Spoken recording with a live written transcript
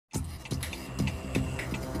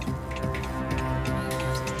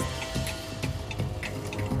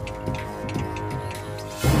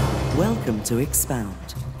Welcome to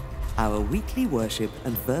Expound, our weekly worship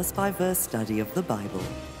and verse-by-verse study of the Bible.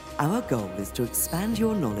 Our goal is to expand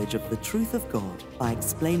your knowledge of the truth of God by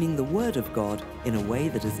explaining the Word of God in a way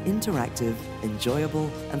that is interactive,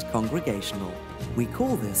 enjoyable, and congregational. We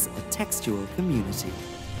call this a textual community.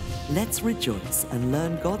 Let's rejoice and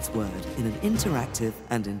learn God's Word in an interactive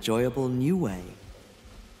and enjoyable new way.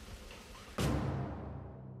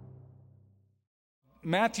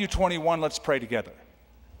 Matthew 21, let's pray together.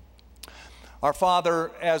 Our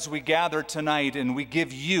Father, as we gather tonight and we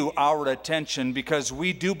give you our attention because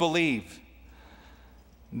we do believe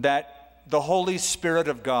that the Holy Spirit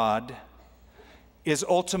of God is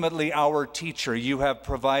ultimately our teacher. You have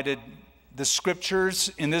provided the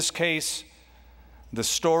scriptures, in this case, the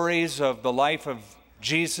stories of the life of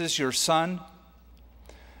Jesus, your Son,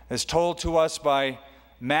 as told to us by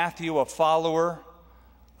Matthew, a follower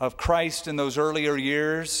of Christ in those earlier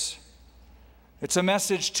years. It's a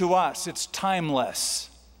message to us. It's timeless.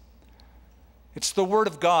 It's the Word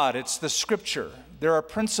of God. It's the Scripture. There are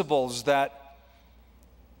principles that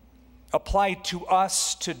apply to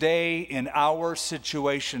us today in our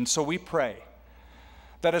situation. So we pray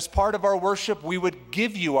that as part of our worship, we would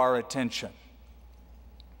give you our attention.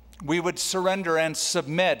 We would surrender and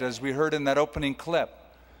submit, as we heard in that opening clip,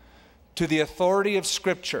 to the authority of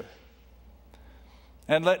Scripture.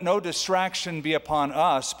 And let no distraction be upon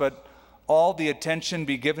us, but all the attention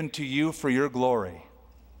be given to you for your glory.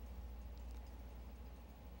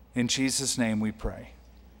 In Jesus' name we pray.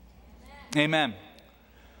 Amen.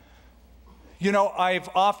 You know, I've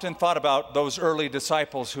often thought about those early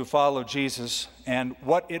disciples who followed Jesus and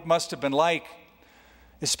what it must have been like,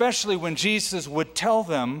 especially when Jesus would tell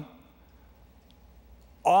them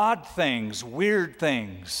odd things, weird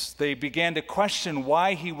things. They began to question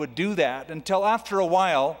why he would do that until after a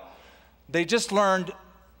while, they just learned,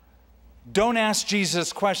 don't ask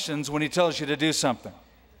Jesus questions when he tells you to do something.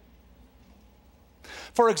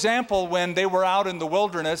 For example, when they were out in the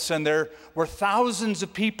wilderness and there were thousands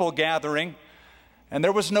of people gathering and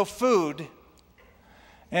there was no food,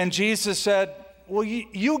 and Jesus said, well,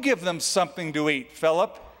 you give them something to eat,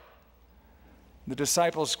 Philip. The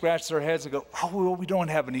disciples scratch their heads and go, oh, well, we don't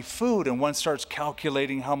have any food. And one starts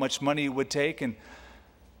calculating how much money it would take. And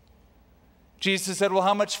Jesus said, well,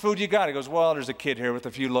 how much food you got? He goes, well, there's a kid here with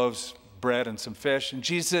a few loaves, bread, and some fish. And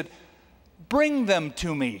Jesus said, bring them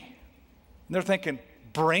to me. And they're thinking,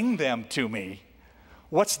 bring them to me?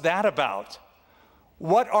 What's that about?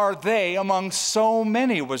 What are they among so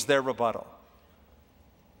many, was their rebuttal.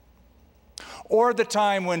 Or the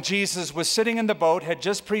time when Jesus was sitting in the boat, had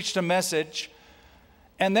just preached a message,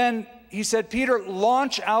 and then he said, Peter,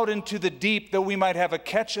 launch out into the deep that we might have a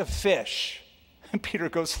catch of fish. And Peter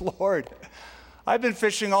goes, Lord, I've been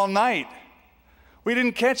fishing all night. We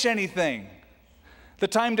didn't catch anything. The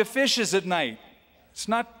time to fish is at night. It's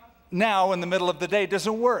not now in the middle of the day. It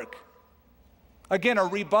doesn't work. Again, a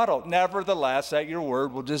rebuttal. Nevertheless, at your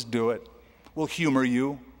word, we'll just do it. We'll humor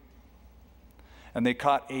you. And they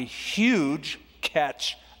caught a huge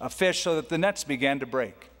catch of fish so that the nets began to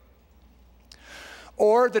break.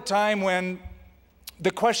 Or the time when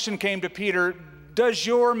the question came to Peter, does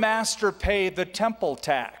your master pay the temple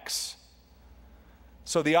tax?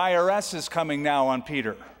 So the IRS is coming now on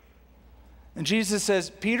Peter. And Jesus says,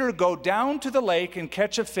 Peter, go down to the lake and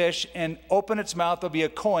catch a fish and open its mouth. There'll be a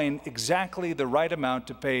coin, exactly the right amount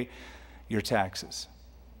to pay your taxes.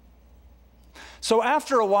 So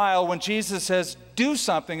after a while, when Jesus says, do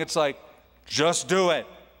something, it's like, just do it.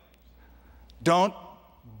 Don't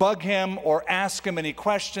bug him or ask him any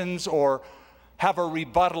questions or have a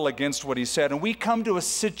rebuttal against what he said. And we come to a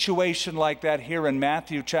situation like that here in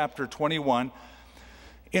Matthew chapter 21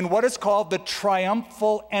 in what is called the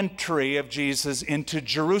triumphal entry of Jesus into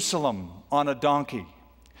Jerusalem on a donkey.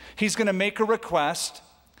 He's going to make a request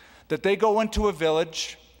that they go into a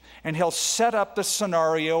village, and he'll set up the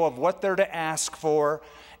scenario of what they're to ask for,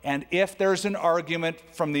 and if there's an argument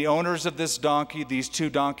from the owners of this donkey, these two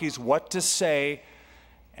donkeys, what to say.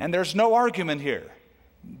 And there's no argument here.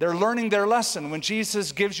 They're learning their lesson. When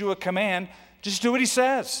Jesus gives you a command, just do what he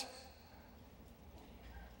says.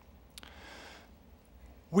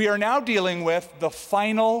 We are now dealing with the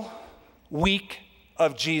final week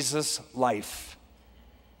of Jesus' life.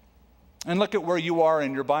 And look at where you are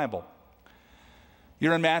in your Bible.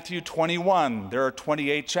 You're in Matthew 21. There are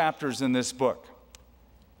 28 chapters in this book.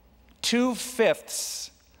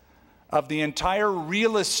 2/5 of the entire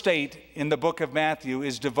real estate in the book of Matthew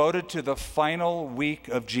is devoted to the final week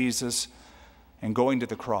of Jesus and going to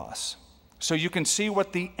the cross. So you can see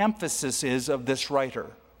what the emphasis is of this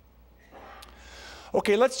writer.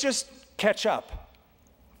 Okay, let's just catch up.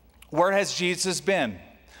 Where has Jesus been?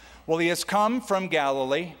 Well, he has come from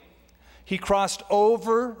Galilee. He crossed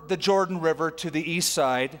over the Jordan River to the east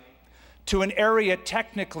side to an area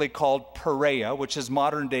technically called Perea, which is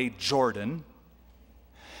modern-day Jordan.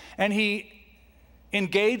 And he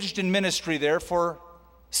engaged in ministry there for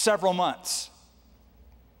several months.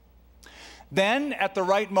 Then, at the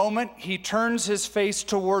right moment, he turns his face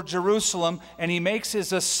toward Jerusalem, and he makes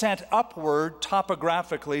his ascent upward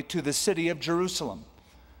topographically to the city of Jerusalem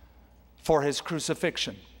for his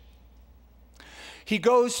crucifixion. He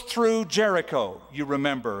goes through Jericho, you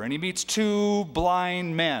remember, and he meets two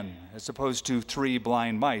blind men, as opposed to three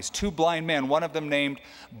blind mice. Two blind men, one of them named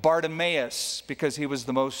Bartimaeus, because he was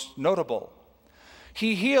the most notable.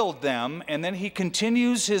 He healed them, and then he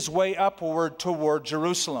continues his way upward toward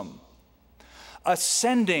Jerusalem,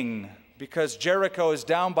 ascending, because Jericho is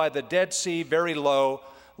down by the Dead Sea, very low,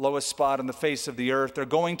 lowest spot on the face of the earth. They're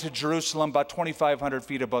going to Jerusalem, about 2,500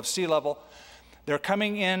 feet above sea level. They're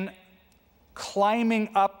coming in, climbing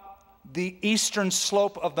up the eastern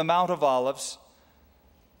slope of the Mount of Olives.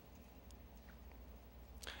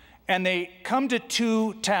 And they come to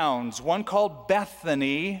two towns, one called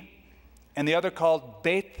Bethany and the other called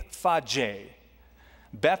Bethphage.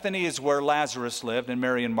 Bethany is where Lazarus lived, and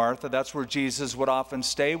Mary and Martha. That's where Jesus would often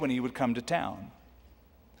stay when he would come to town.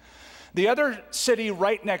 The other city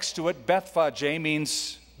right next to it, Bethphage,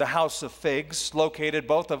 means the house of figs, located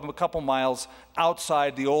both of them a couple miles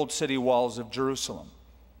outside the old city walls of Jerusalem.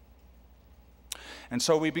 And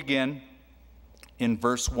so we begin in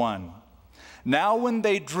verse 1. Now when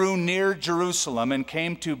they drew near Jerusalem and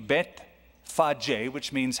came to Bethphage,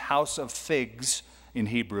 which means house of figs in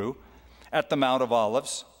Hebrew, at the Mount of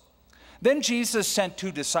Olives, then Jesus sent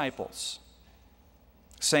two disciples,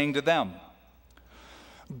 saying to them,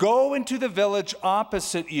 "Go into the village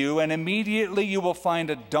opposite you, and immediately you will find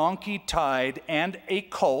a donkey tied and a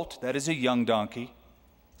colt," that is a young donkey,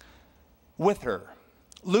 "with her.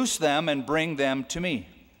 Loose them and bring them to me.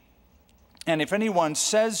 And if anyone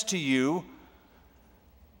says to you,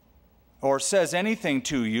 or says anything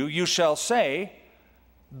to you, you shall say,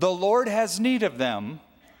 'The Lord has need of them,'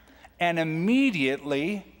 and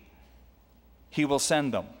immediately he will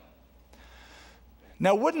send them."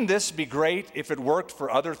 Now, wouldn't this be great if it worked for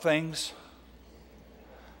other things?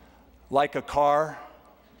 Like a car.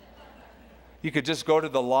 You could just go to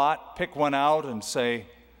the lot, pick one out, and say,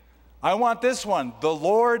 "I want this one. The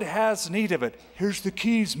Lord has need of it. Here's the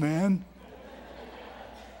keys, man."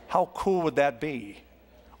 How cool would that be?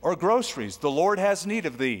 Or groceries. "The Lord has need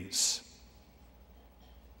of these."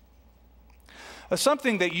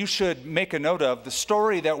 Something that you should make a note of, the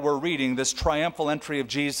story that we're reading, this triumphal entry of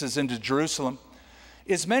Jesus into Jerusalem,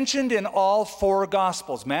 is mentioned in all four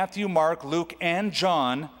Gospels. Matthew, Mark, Luke, and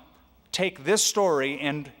John take this story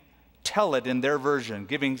and tell it in their version,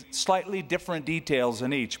 giving slightly different details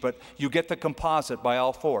in each, but you get the composite by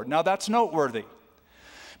all four. Now that's noteworthy,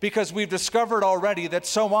 because we've discovered already that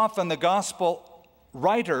so often the Gospel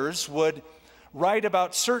writers would write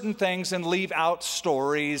about certain things and leave out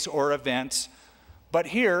stories or events. But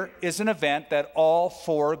here is an event that all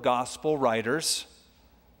four Gospel writers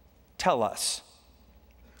tell us,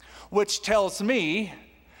 which tells me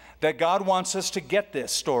that God wants us to get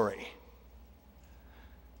this story.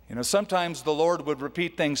 You know, sometimes the Lord would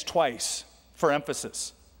repeat things twice for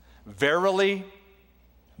emphasis. "Verily,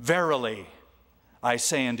 verily, I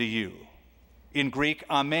say unto you." In Greek,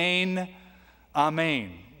 amen,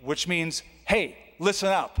 amen, which means, hey, listen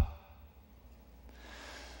up.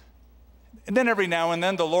 And then every now and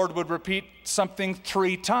then the Lord would repeat something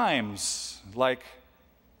three times, like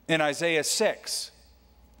in Isaiah 6.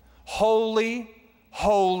 "Holy,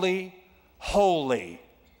 holy, holy,"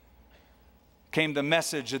 came the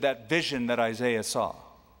message of that vision that Isaiah saw.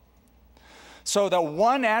 So the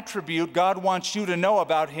one attribute God wants you to know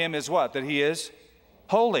about him is what? That he is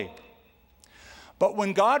holy. But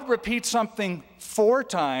when God repeats something four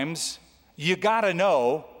times, you got to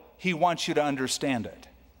know he wants you to understand it.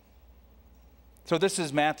 So this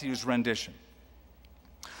is Matthew's rendition.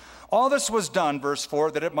 "All this was done," verse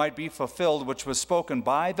 4, "that it might be fulfilled, which was spoken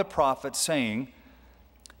by the prophet, saying,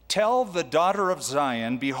 'Tell the daughter of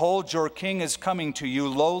Zion, behold, your king is coming to you,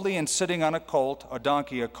 lowly and sitting on a colt,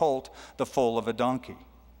 a colt, the foal of a donkey.'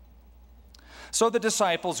 So the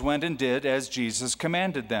disciples went and did as Jesus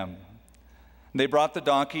commanded them. They brought the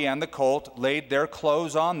donkey and the colt, laid their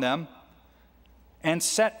clothes on them, and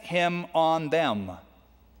set him on them.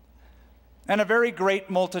 And a very great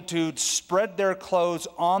multitude spread their clothes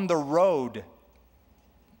on the road.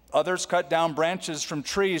 Others cut down branches from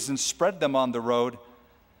trees and spread them on the road.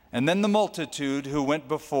 And then the multitude who went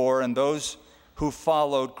before and those who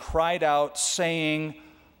followed cried out, saying,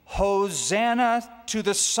 Hosanna to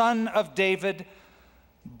the Son of David.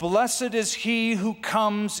 Blessed is he who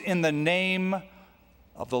comes in the name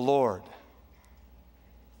of the Lord.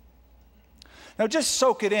 Now just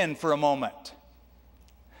soak it in for a moment.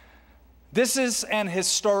 This is an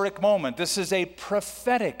historic moment. This is a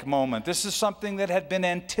prophetic moment. This is something that had been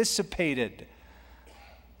anticipated,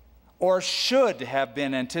 or should have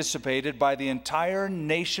been anticipated, by the entire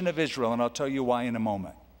nation of Israel, and I'll tell you why in a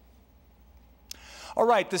moment. All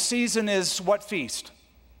right, the season is what feast?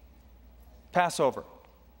 Passover.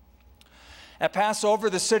 At Passover,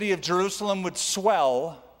 the city of Jerusalem would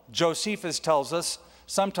swell, Josephus tells us,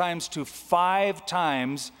 sometimes to 5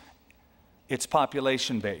 times its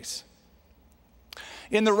population base.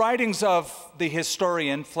 In the writings of the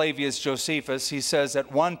historian Flavius Josephus, he says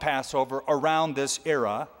at one Passover around this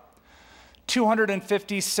era,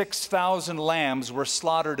 256,000 lambs were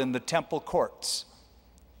slaughtered in the temple courts.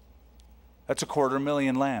 That's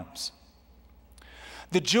 250,000 lambs.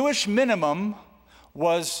 The Jewish minimum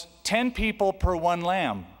was 10 people per 1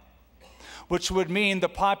 lamb, which would mean the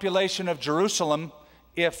population of Jerusalem,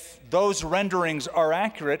 if those renderings are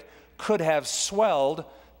accurate, could have swelled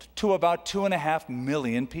to about 2.5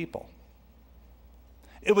 million people.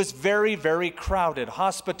 It was very, very crowded.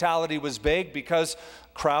 Hospitality was big because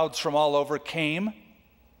crowds from all over came.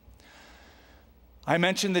 I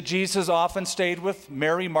mentioned that Jesus often stayed with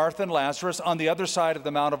Mary, Martha, and Lazarus on the other side of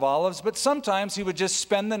the Mount of Olives, but sometimes he would just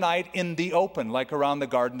spend the night in the open, like around the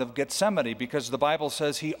Garden of Gethsemane, because the Bible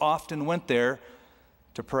says he often went there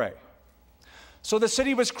to pray. So the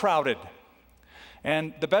city was crowded,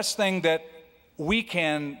 and the best thing that we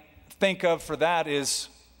can think of for that is,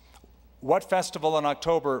 what festival in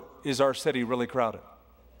October is our city really crowded?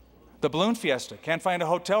 The balloon fiesta. Can't find a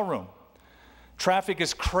hotel room. Traffic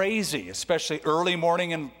is crazy, especially early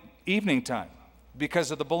morning and evening time, because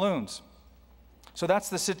of the balloons. So that's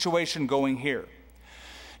the situation going here.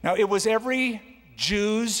 Now, it was every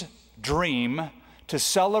Jew's dream to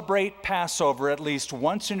celebrate Passover at least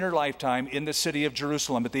once in your lifetime in the city of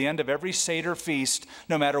Jerusalem. At the end of every Seder feast,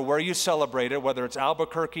 no matter where you celebrate it, whether it's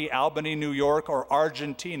Albuquerque, Albany, New York, or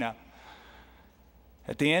Argentina,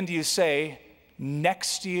 at the end you say,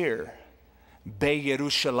 next year, Be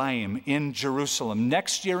Yerushalayim, in Jerusalem.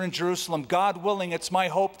 Next year in Jerusalem, God willing, it's my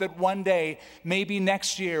hope that one day, maybe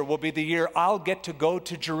next year will be the year I'll get to go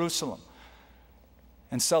to Jerusalem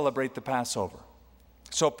and celebrate the Passover.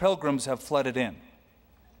 So pilgrims have flooded in.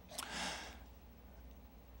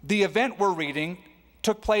 The event we're reading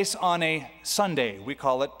took place on a Sunday. We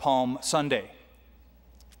call it Palm Sunday.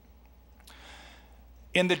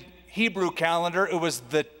 In the Hebrew calendar, it was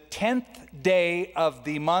the 10th day of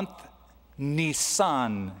the month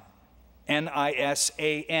Nisan,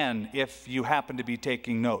 N-I-S-A-N, if you happen to be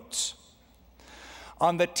taking notes.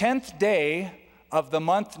 On the 10th day of the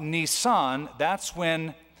month Nisan, that's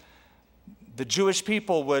when the Jewish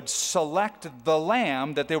people would select the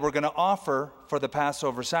lamb that they were going to offer for the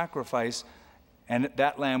Passover sacrifice, and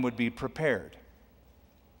that lamb would be prepared.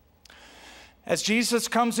 As Jesus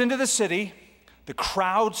comes into the city, the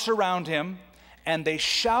crowd surround him, and they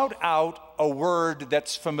shout out a word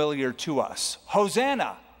that's familiar to us: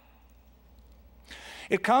 Hosanna.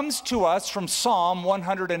 It comes to us from Psalm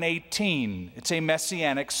 118. It's a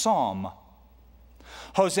messianic psalm.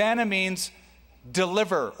 Hosanna means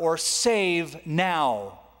deliver or save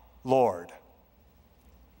now, Lord.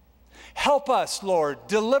 Help us, Lord.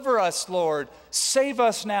 Deliver us, Lord. Save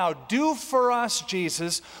us now. Do for us,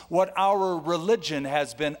 Jesus, what our religion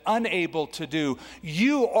has been unable to do.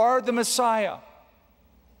 You are the Messiah.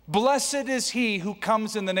 Blessed is he who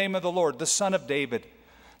comes in the name of the Lord, the Son of David.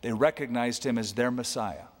 They recognized him as their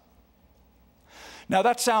Messiah. Now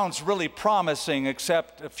that sounds really promising,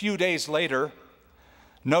 except a few days later,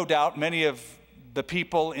 no doubt many of the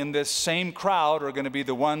people in this same crowd are going to be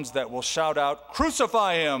the ones that will shout out,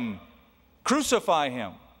 "Crucify him! Crucify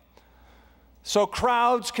him!" So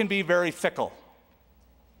crowds can be very fickle.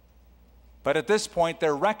 But at this point,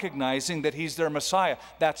 they're recognizing that he's their Messiah.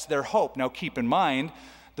 That's their hope. Now keep in mind,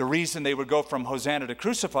 the reason they would go from Hosanna to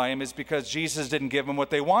crucify him is because Jesus didn't give them what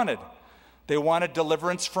they wanted. They wanted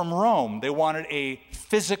deliverance from Rome. They wanted a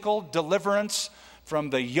physical deliverance from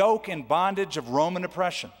the yoke and bondage of Roman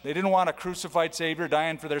oppression. They didn't want a crucified Savior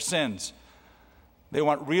dying for their sins. They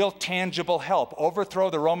want real tangible help. Overthrow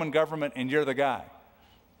the Roman government and you're the guy.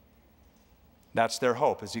 That's their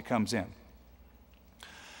hope as he comes in.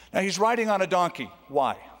 Now he's riding on a donkey.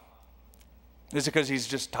 Why? Is it because he's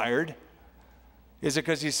just tired? Is it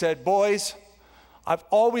because he said, "Boys, I've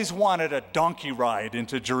always wanted a donkey ride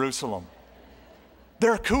into Jerusalem.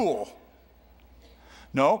 They're cool"?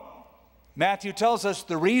 No. Matthew tells us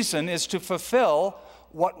the reason is to fulfill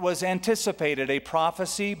what was anticipated, a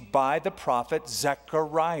prophecy by the prophet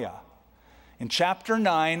Zechariah. In chapter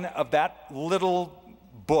 9 of that little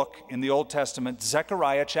book in the Old Testament,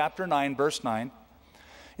 Zechariah chapter 9, verse 9,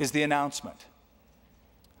 is the announcement.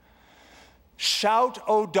 Shout,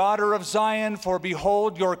 O daughter of Zion, for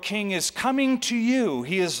behold, your king is coming to you.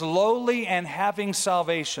 He is lowly and having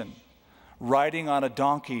salvation, riding on a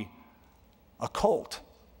donkey, a colt,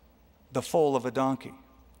 the foal of a donkey.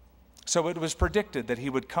 So it was predicted that he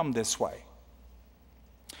would come this way.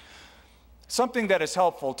 Something that is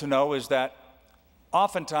helpful to know is that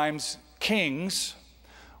oftentimes kings,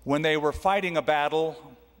 when they were fighting a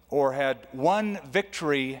battle or had won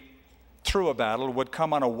victory through a battle, would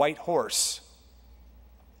come on a white horse.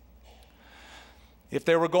 If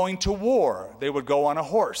they were going to war, they would go on a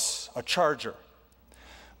horse, a charger.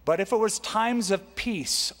 But if it was times of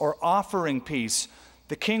peace or offering peace,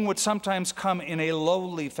 the king would sometimes come in a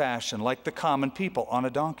lowly fashion, like the common people, on a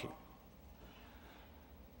donkey.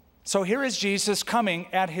 So here is Jesus coming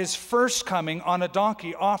at his first coming on a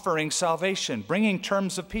donkey, offering salvation, bringing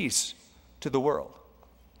terms of peace to the world.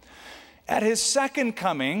 At his second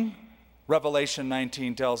coming, Revelation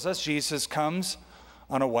 19 tells us, Jesus comes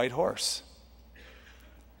on a white horse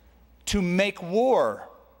to make war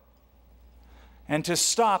and to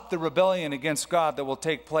stop the rebellion against God that will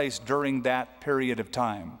take place during that period of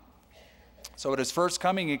time. So at his first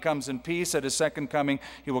coming, he comes in peace. At his second coming,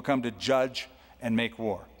 he will come to judge and make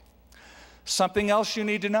war. Something else you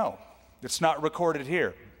need to know. It's not recorded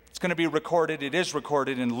here. It's going to be recorded. It is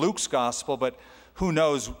recorded in Luke's gospel, but who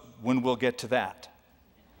knows when we'll get to that.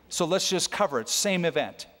 So let's just cover it. Same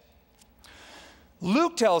event.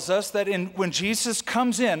 Luke tells us that when Jesus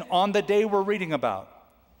comes in on the day we're reading about,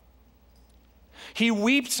 he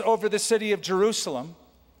weeps over the city of Jerusalem,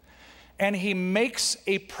 and he makes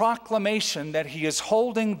a proclamation that he is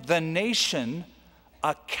holding the nation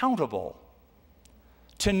accountable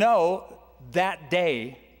to know that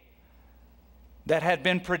day that had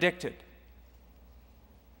been predicted.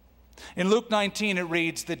 In Luke 19, it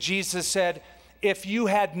reads that Jesus said, if you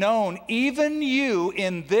had known, even you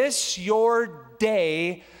in this your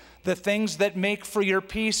day, the things that make for your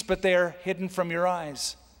peace, but they are hidden from your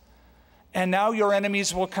eyes. And now your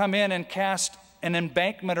enemies will come in and cast an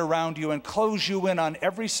embankment around you and close you in on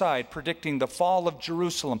every side, predicting the fall of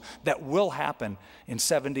Jerusalem that will happen in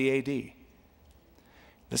 70 A.D.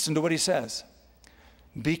 Listen to what he says.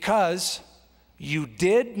 Because you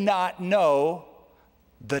did not know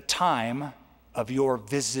the time of your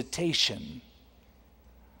visitation.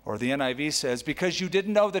 Or the NIV says, because you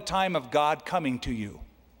didn't know the time of God coming to you.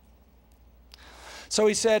 So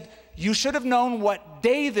he said, you should have known what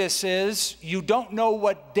day this is. You don't know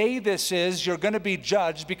what day this is. You're going to be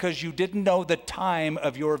judged because you didn't know the time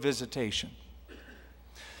of your visitation.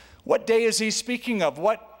 What day is he speaking of?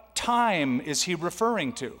 What time is he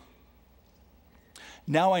referring to?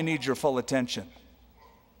 Now I need your full attention.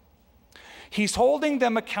 He's holding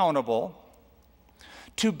them accountable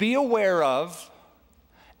to be aware of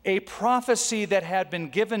a prophecy that had been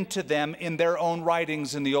given to them in their own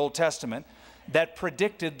writings in the Old Testament that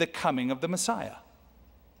predicted the coming of the Messiah.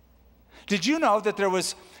 Did you know that there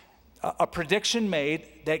was a prediction made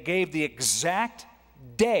that gave the exact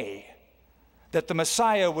day that the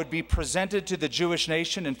Messiah would be presented to the Jewish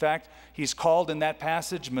nation? In fact, he's called in that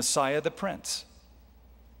passage Messiah the Prince.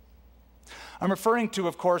 I'm referring to,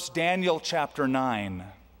 of course, Daniel chapter 9.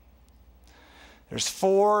 There's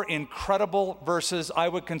 4 incredible verses. I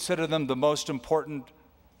would consider them the most important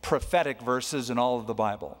prophetic verses in all of the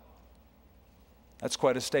Bible. That's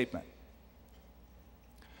quite a statement.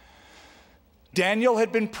 Daniel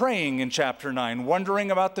had been praying in chapter 9,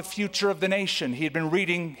 wondering about the future of the nation. He had been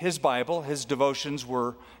reading his Bible. His devotions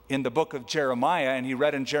were in the book of Jeremiah, and he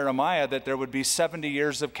read in Jeremiah that there would be 70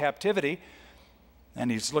 years of captivity.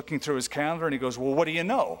 And he's looking through his calendar, and he goes, well, what do you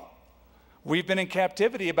know? We've been in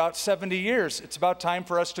captivity about 70 years. It's about time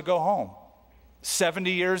for us to go home.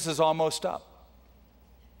 70 years is almost up.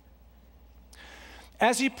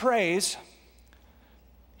 As he prays,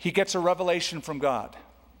 he gets a revelation from God.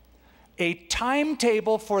 A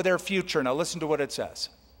timetable for their future. Now listen to what it says.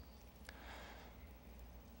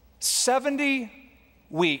 70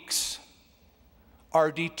 weeks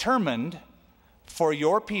are determined for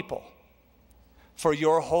your people, for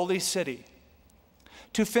your holy city,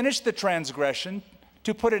 to finish the transgression,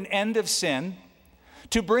 to put an end of sin,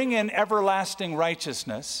 to bring in everlasting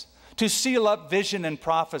righteousness, to seal up vision and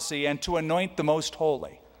prophecy, and to anoint the most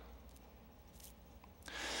holy.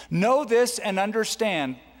 Know this and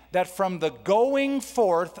understand that from the going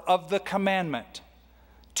forth of the commandment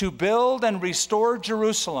to build and restore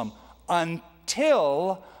Jerusalem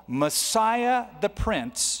until Messiah the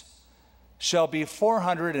Prince shall be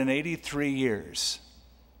 483 years.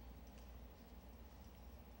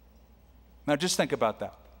 Now just think about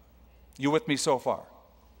that. You with me so far?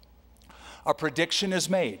 A prediction is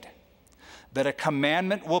made that a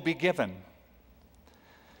commandment will be given.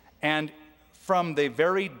 And from the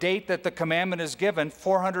very date that the commandment is given,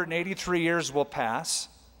 483 years will pass,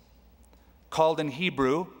 called in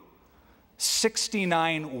Hebrew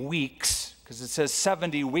 69 weeks, because it says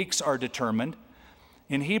 70 weeks are determined.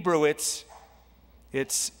 In Hebrew, it's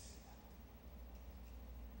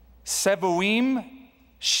Sevuim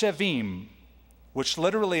Shevim, which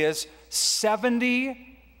literally is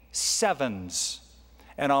 70 sevens.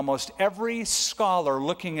 And almost every scholar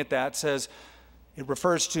looking at that says it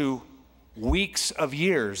refers to weeks of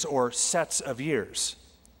years or sets of years.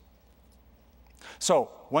 So,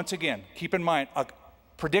 once again, keep in mind, a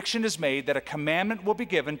prediction is made that a commandment will be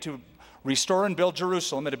given to restore and build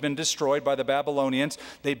Jerusalem. It had been destroyed by the Babylonians.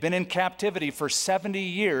 They've been in captivity for 70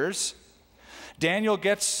 years. Daniel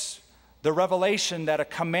gets the revelation that a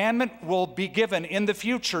commandment will be given in the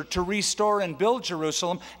future to restore and build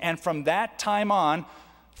Jerusalem. And from that time on,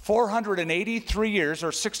 483 years,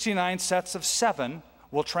 or 69 sets of 7,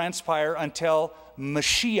 will transpire until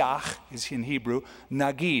Mashiach, is in Hebrew,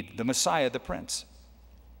 Nagid, the Messiah, the Prince.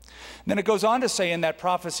 Then it goes on to say in that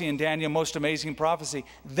prophecy in Daniel, most amazing prophecy,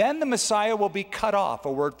 then the Messiah will be cut off,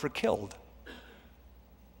 a word for killed.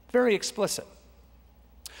 Very explicit.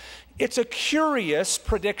 It's a curious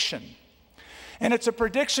prediction. And it's a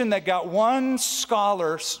prediction that got one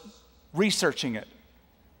scholar researching it.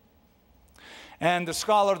 And the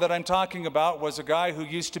scholar that I'm talking about was a guy who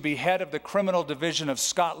used to be head of the criminal division of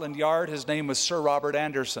Scotland Yard. His name was Sir Robert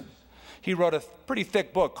Anderson. He wrote a pretty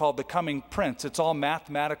thick book called The Coming Prince. It's all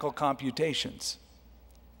mathematical computations.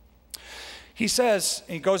 He says,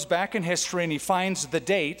 he goes back in history and he finds the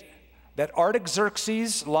date that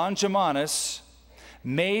Artaxerxes Longimanus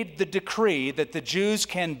made the decree that the Jews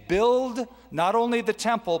can build not only the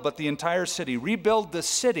temple but the entire city, rebuild the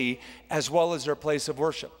city as well as their place of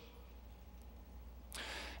worship.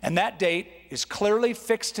 And that date is clearly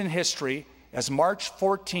fixed in history as March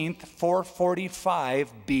 14th,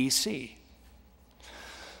 445 BC.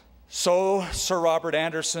 So Sir Robert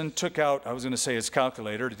Anderson took out, I was going to say his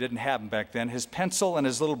calculator, it didn't happen back then, his pencil and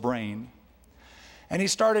his little brain, and he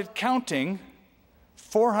started counting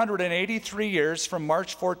 483 years from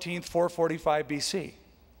March 14th, 445 BC.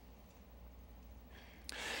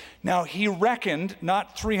 Now, he reckoned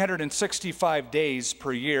not 365 days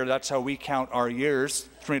per year. That's how we count our years,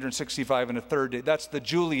 365 and a third day. That's the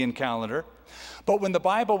Julian calendar. But when the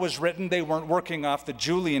Bible was written, they weren't working off the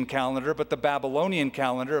Julian calendar, but the Babylonian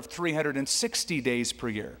calendar of 360 days per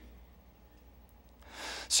year.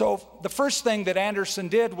 So the first thing that Anderson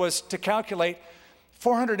did was to calculate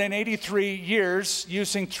 483 years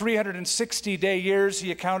using 360-day years.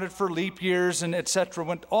 He accounted for leap years and etc.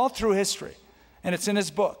 Went all through history, and it's in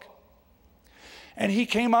his book. And he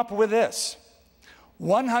came up with this: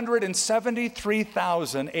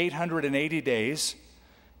 173,880 days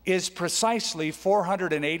is precisely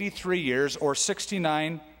 483 years, or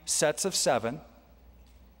 69 sets of 7.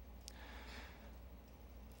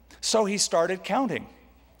 So he started counting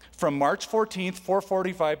from March 14th,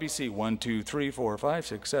 445 BC. 1, 2, 3, 4, 5,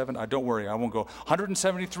 6, 7. Don't worry, I won't go.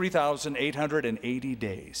 173,880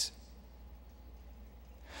 days.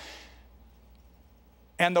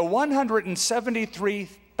 And the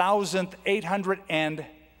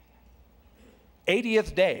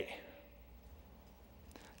 173,880th day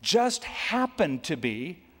just happened to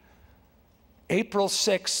be April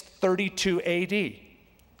 6th, 32 AD,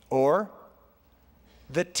 or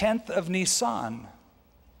the 10th of Nisan,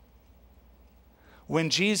 when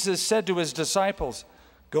Jesus said to his disciples,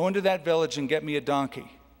 "Go into that village and get me a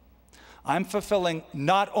donkey." I'm fulfilling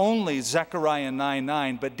not only Zechariah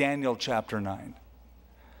 9:9, but Daniel chapter 9.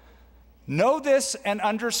 Know this and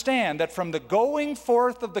understand that from the going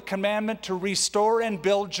forth of the commandment to restore and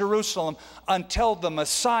build Jerusalem until the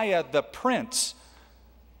Messiah, the Prince,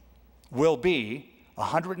 will be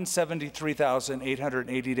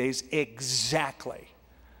 173,880 days exactly.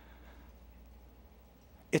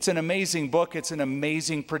 It's an amazing book. It's an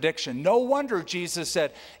amazing prediction. No wonder Jesus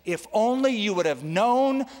said, if only you would have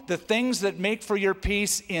known the things that make for your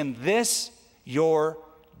peace in this your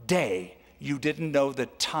day, you didn't know the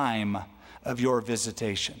time of your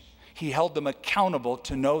visitation. He held them accountable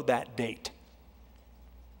to know that date.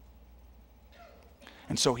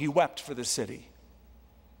 And so he wept for the city,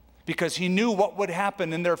 because he knew what would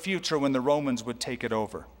happen in their future when the Romans would take it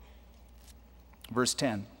over. Verse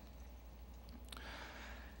 10.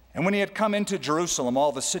 And when he had come into Jerusalem,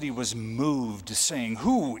 all the city was moved, saying,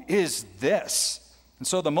 "Who is this?" And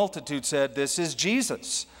so the multitude said, "This is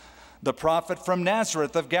Jesus, the prophet from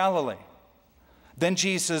Nazareth of Galilee." Then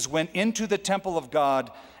Jesus went into the temple of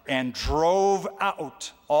God and drove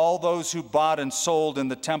out all those who bought and sold in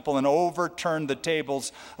the temple, and overturned the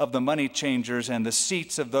tables of the money changers and the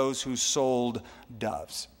seats of those who sold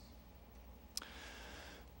doves.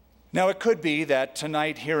 Now, it could be that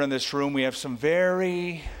tonight here in this room we have some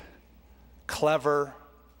very clever,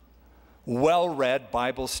 well-read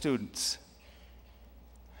Bible students.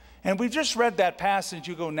 And we just read that passage.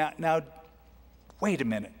 You go, now, wait a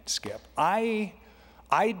minute, Skip. I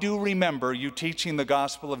do remember you teaching the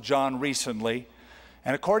Gospel of John recently.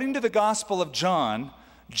 And according to the Gospel of John,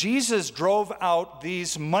 Jesus drove out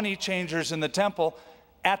these money changers in the temple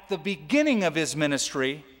at the beginning of his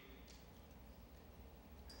ministry.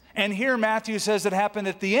 And here Matthew says it happened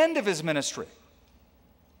at the end of his ministry.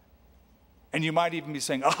 And you might even be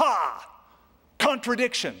saying, aha,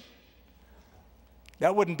 contradiction.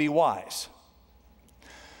 That wouldn't be wise.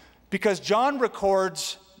 Because John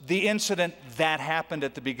records the incident that happened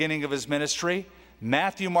at the beginning of his ministry.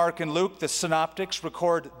 Matthew, Mark, and Luke, the synoptics,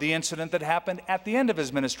 record the incident that happened at the end of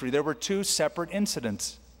his ministry. There were two separate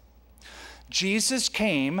incidents. Jesus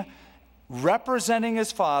came representing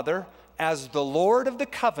his Father as the Lord of the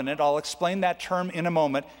covenant. I'll explain that term in a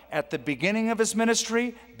moment. At the beginning of his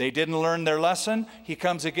ministry, they didn't learn their lesson. He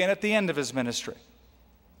comes again at the end of his ministry.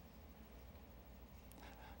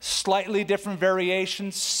 Slightly different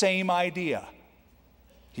variations, same idea.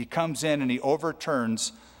 He comes in and he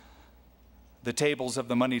overturns the tables of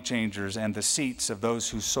the money changers and the seats of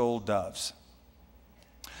those who sold doves.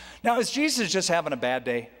 Now, is Jesus just having a bad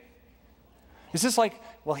day? Is this like,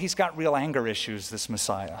 well, he's got real anger issues, this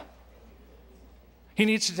Messiah? He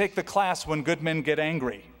needs to take the class When Good Men Get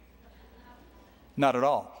Angry. Not at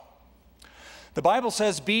all. The Bible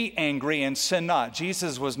says, be angry and sin not.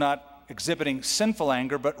 Jesus was not exhibiting sinful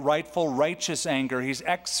anger, but rightful, righteous anger. He's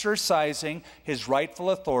exercising his rightful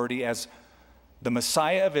authority as the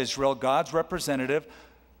Messiah of Israel, God's representative,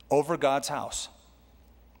 over God's house.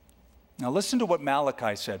 Now listen to what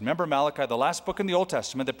Malachi said. Remember Malachi, the last book in the Old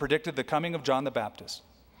Testament that predicted the coming of John the Baptist.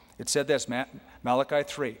 It said this, Malachi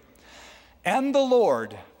 3. And the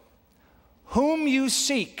Lord, whom you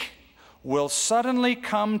seek, will suddenly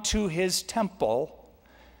come to his temple,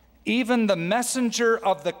 even the messenger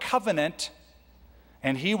of the covenant,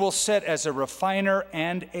 and he will sit as a refiner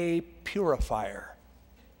and a purifier.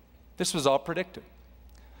 This was all predicted.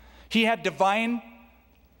 He had divine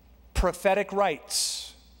prophetic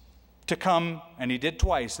rights to come, and he did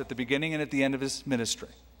twice, at the beginning and at the end of his ministry.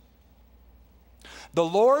 The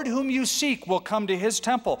Lord whom you seek will come to his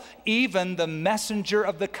temple, even the messenger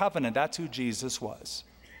of the covenant. That's who Jesus was.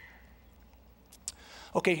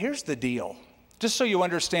 Okay, here's the deal. Just so you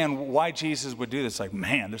understand why Jesus would do this, like,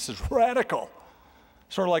 man, this is radical.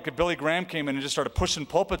 Sort of like if Billy Graham came in and just started pushing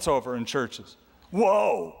pulpits over in churches.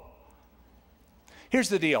 Whoa. Here's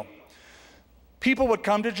the deal. People would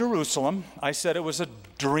come to Jerusalem. I said it was a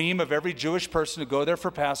dream of every Jewish person to go there for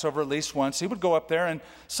Passover at least once. He would go up there, and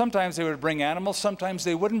sometimes they would bring animals, sometimes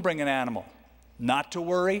they wouldn't bring an animal. Not to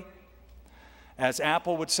worry. As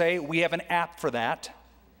Apple would say, we have an app for that.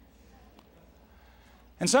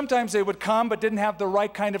 And sometimes they would come but didn't have the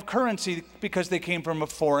right kind of currency because they came from a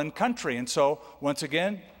foreign country. And so, once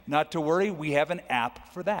again, not to worry, we have an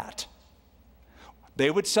app for that. They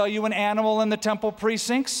would sell you an animal in the temple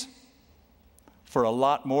precincts for a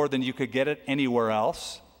lot more than you could get it anywhere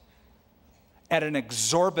else, at an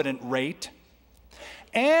exorbitant rate.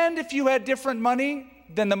 And if you had different money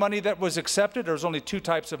than the money that was accepted, there was only two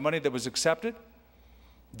types of money that was accepted: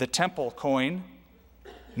 the temple coin,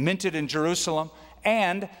 minted in Jerusalem,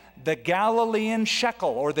 and the Galilean shekel,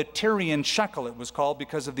 or the Tyrian shekel it was called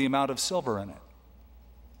because of the amount of silver in it.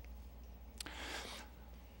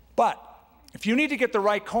 But if you need to get the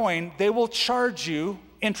right coin, they will charge you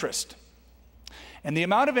interest. And the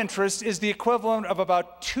amount of interest is the equivalent of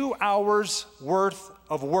about 2 hours worth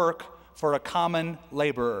of work for a common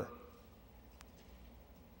laborer.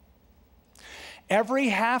 Every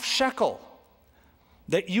half shekel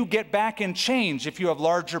that you get back in change, if you have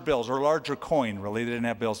larger bills, or larger coin, really, they didn't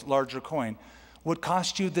have bills, larger coin, would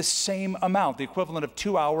cost you the same amount, the equivalent of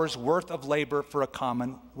 2 hours worth of labor for a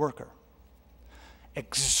common worker.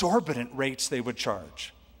 Exorbitant rates they would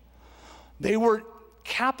charge. They were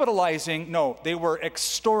they were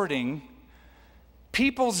extorting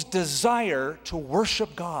people's desire to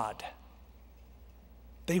worship God.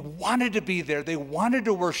 They wanted to be there. They wanted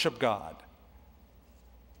to worship God.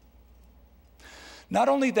 Not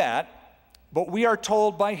only that, but we are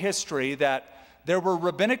told by history that there were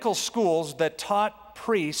rabbinical schools that taught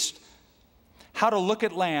priests how to look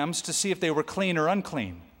at lambs to see if they were clean or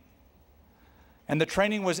unclean. And the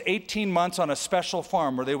training was 18 months on a special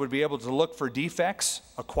farm where they would be able to look for defects,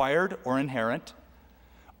 acquired or inherent.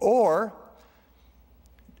 Or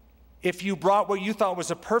if you brought what you thought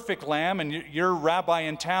was a perfect lamb and your rabbi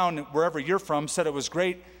in town, wherever you're from, said it was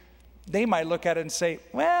great, they might look at it and say,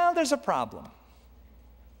 well, there's a problem.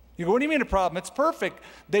 You go, what do you mean a problem? It's perfect.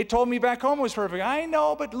 They told me back home it was perfect. I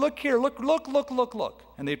know, but look here, look.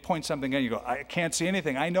 And they'd point something and you go, I can't see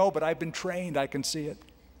anything. I know, but I've been trained. I can see it.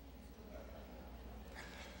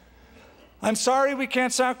 I'm sorry we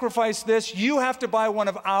can't sacrifice this. You have to buy one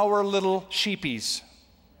of our little sheepies,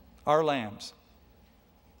 our lambs.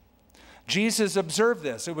 Jesus observed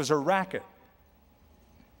this. It was a racket.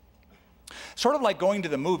 Sort of like going to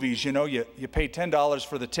the movies, you know, you pay $10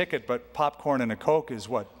 for the ticket, but popcorn and a Coke is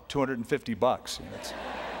what, $250? You know,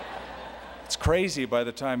 it's crazy by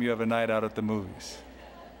the time you have a night out at the movies.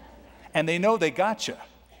 And they know they got you.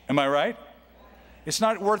 Am I right? It's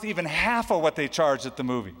not worth even half of what they charge at the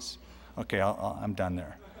movies. Okay, I'm done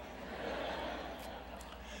there.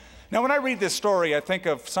 Now, when I read this story, I think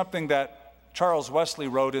of something that Charles Wesley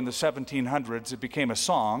wrote in the 1700s. It became a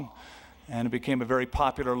song, and it became a very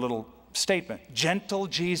popular little statement. Gentle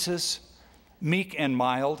Jesus, meek and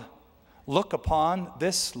mild, look upon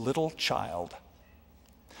this little child.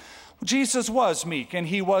 Jesus was meek, and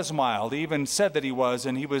he was mild. He even said that he was,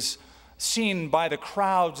 and he was seen by the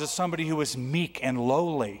crowds as somebody who was meek and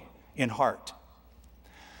lowly in heart.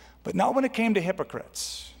 But not when it came to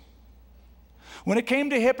hypocrites. When it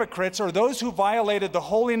came to hypocrites, or those who violated the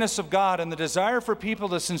holiness of God and the desire for people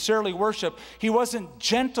to sincerely worship, he wasn't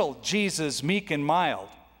gentle Jesus, meek and mild.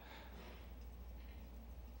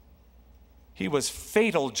 He was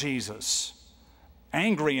fatal Jesus,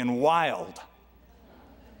 angry and wild.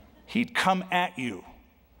 He'd come at you.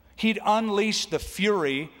 He'd unleash the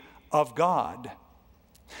fury of God.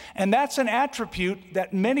 And that's an attribute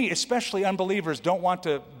that many, especially unbelievers, don't want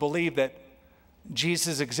to believe that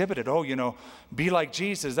Jesus exhibited. Oh, you know, be like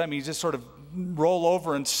Jesus. That means just sort of roll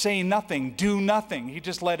over and say nothing, do nothing. He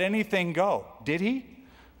just let anything go. Did he?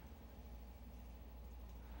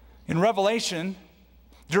 In Revelation,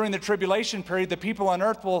 during the tribulation period, the people on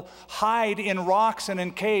earth will hide in rocks and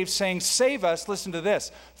in caves saying, save us, listen to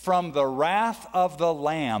this, from the wrath of the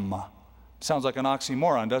Lamb. Sounds like an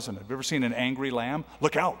oxymoron, doesn't it? Have you ever seen an angry lamb?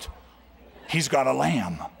 Look out. He's got a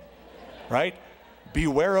lamb, right?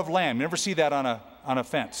 Beware of lamb. You never see that on a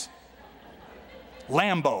fence.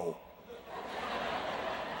 Lambo.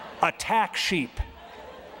 Attack sheep.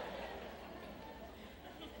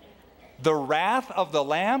 The wrath of the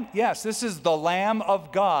Lamb? Yes, this is the Lamb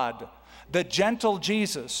of God, the gentle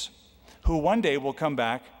Jesus, who one day will come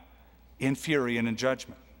back in fury and in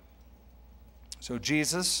judgment. So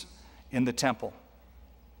Jesus in the temple.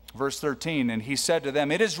 Verse 13, and he said to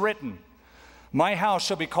them, it is written, my house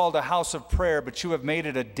shall be called a house of prayer, but you have made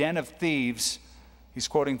it a den of thieves. He's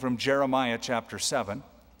quoting from Jeremiah chapter 7.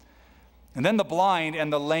 And then the blind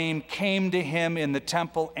and the lame came to him in the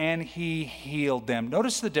temple, and he healed them.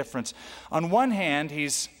 Notice the difference. On one hand,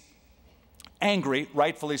 he's angry,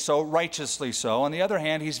 rightfully so, righteously so. On the other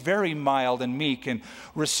hand, he's very mild and meek and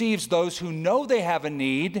receives those who know they have a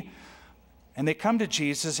need, and they come to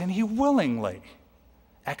Jesus, and he willingly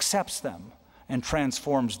accepts them and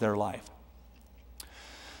transforms their life.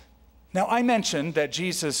 Now, I mentioned that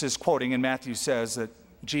Jesus is quoting, and Matthew says that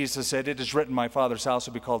Jesus said, it is written, my Father's house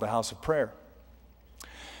will be called a house of prayer.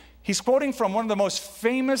 He's quoting from one of the most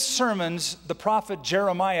famous sermons the prophet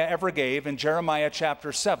Jeremiah ever gave in Jeremiah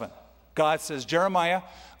chapter 7. God says, Jeremiah,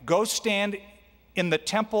 go stand in the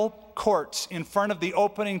temple courts in front of the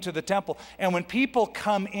opening to the temple, and when people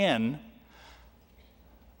come in,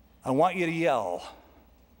 I want you to yell.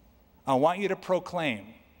 I want you to proclaim.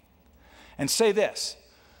 And say this,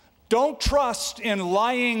 don't trust in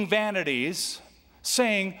lying vanities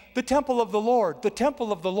saying, the temple of the Lord, the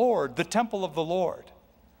temple of the Lord, the temple of the Lord.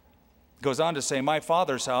 Goes on to say, my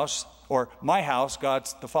Father's house, or my house, God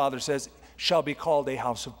the Father says, shall be called a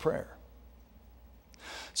house of prayer.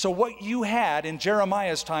 So what you had in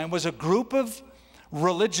Jeremiah's time was a group of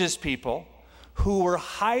religious people who were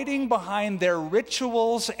hiding behind their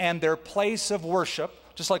rituals and their place of worship,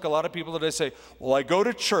 just like a lot of people today say, well, I go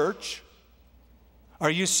to church.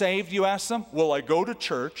 Are you saved, you ask them? Well, I go to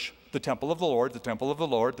church, the temple of the Lord, the temple of the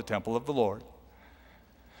Lord, the temple of the Lord.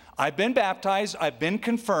 I've been baptized, I've been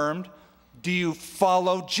confirmed. Do you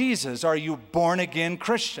follow Jesus? Are you born again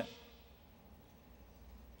Christian?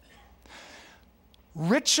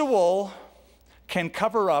 Ritual can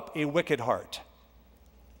cover up a wicked heart.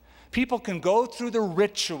 People can go through the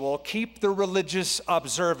ritual, keep the religious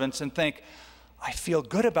observance, and think, I feel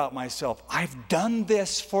good about myself. I've done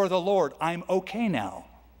this for the Lord. I'm okay now.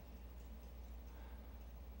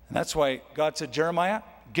 And that's why God said, Jeremiah,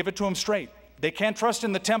 give it to them straight. They can't trust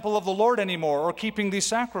in the temple of the Lord anymore or keeping these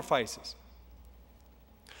sacrifices.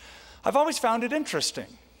 I've always found it interesting.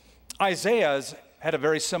 Isaiah's had a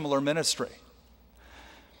very similar ministry.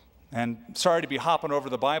 And sorry to be hopping over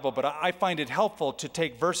the Bible, but I find it helpful to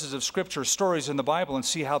take verses of Scripture, stories in the Bible, and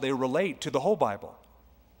see how they relate to the whole Bible.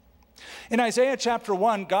 In Isaiah chapter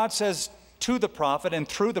 1, God says to the prophet and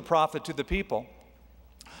through the prophet to the people,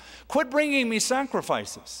 quit bringing me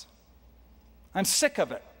sacrifices. I'm sick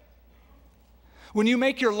of it. When you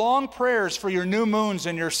make your long prayers for your new moons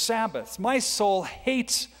and your Sabbaths, my soul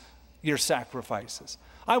hates your sacrifices.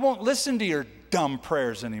 I won't listen to your dumb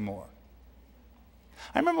prayers anymore.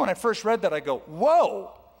 I remember when I first read that, I go,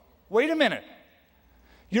 whoa, wait a minute.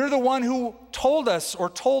 You're the one who told us or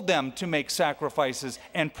told them to make sacrifices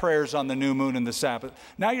and prayers on the new moon and the Sabbath.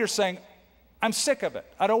 Now you're saying, I'm sick of it.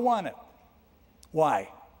 I don't want it. Why?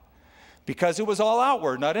 Because it was all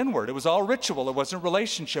outward, not inward. It was all ritual. It wasn't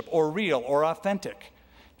relationship or real or authentic.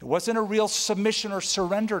 It wasn't a real submission or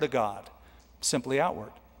surrender to God, simply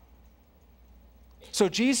outward. So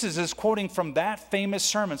Jesus is quoting from that famous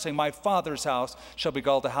sermon saying, my Father's house shall be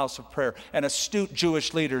called a house of prayer. And astute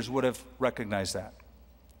Jewish leaders would have recognized that.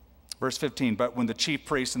 Verse 15, but when the chief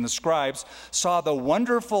priests and the scribes saw the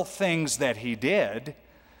wonderful things that he did,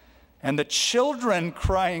 and the children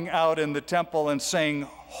crying out in the temple and saying,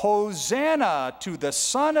 Hosanna to the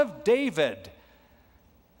Son of David,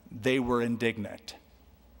 they were indignant.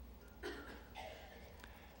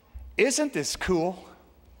 Isn't this cool?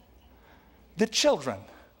 The children.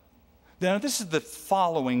 Now, this is the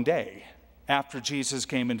following day after Jesus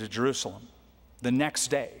came into Jerusalem, the next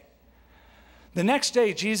day. The next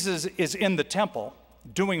day, Jesus is in the temple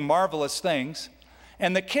doing marvelous things,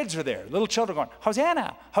 and the kids are there, little children going,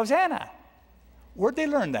 Hosanna, Hosanna. Where'd they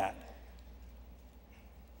learn that?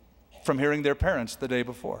 From hearing their parents the day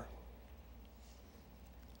before.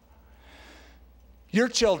 Your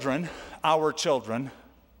children, our children,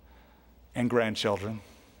 and grandchildren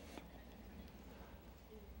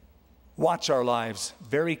watch our lives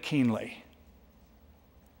very keenly.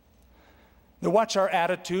 They watch our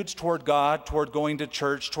attitudes toward God, toward going to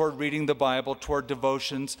church, toward reading the Bible, toward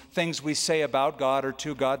devotions, things we say about God or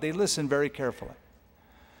to God. They listen very carefully.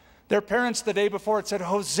 Their parents the day before had said,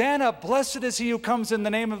 Hosanna, blessed is he who comes in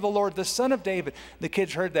the name of the Lord, the Son of David. The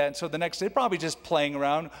kids heard that, and so the next day, probably just playing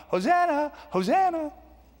around, Hosanna, Hosanna.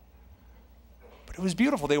 But it was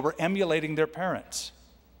beautiful. They were emulating their parents.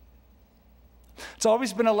 It's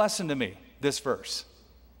always been a lesson to me, this verse.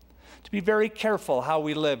 To be very careful how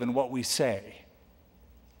we live and what we say.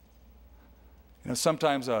 You know,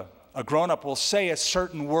 sometimes a grown-up will say a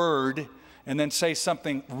certain word and then say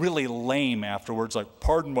something really lame afterwards, like,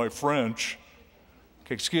 pardon my French.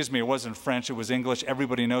 Okay, excuse me, it wasn't French, it was English.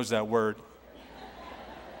 Everybody knows that word.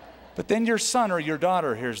 But then your son or your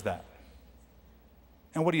daughter hears that.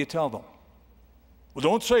 And what do you tell them? Well,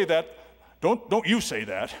 don't say that. Don't you say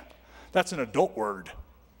that. That's an adult word.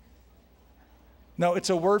 No, it's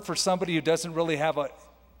a word for somebody who doesn't really have a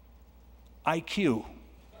IQ.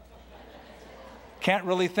 Can't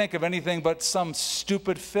really think of anything but some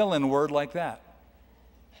stupid fill-in word like that.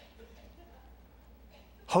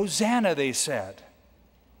 Hosanna, they said.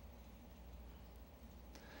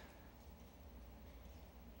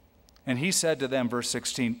 And he said to them, verse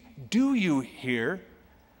 16, do you hear?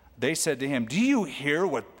 They said to him, do you hear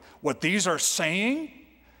what these are saying?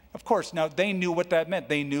 Of course, now they knew what that meant.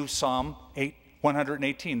 They knew Psalm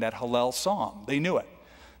 118, that Hallel psalm. They knew it.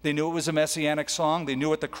 They knew it was a messianic song. They knew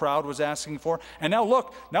what the crowd was asking for. And now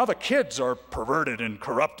look, now the kids are perverted and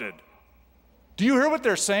corrupted. Do you hear what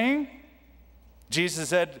they're saying? Jesus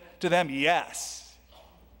said to them, yes.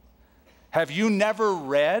 Have you never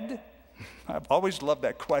read? I've always loved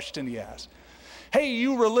that question he asked. Hey,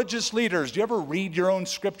 you religious leaders, do you ever read your own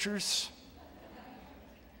scriptures?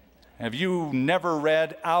 Have you never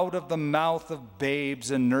read, out of the mouth of babes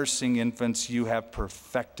and nursing infants you have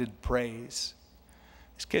perfected praise?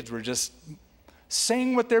 These kids were just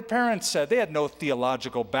saying what their parents said. They had no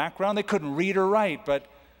theological background. They couldn't read or write, but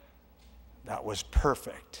that was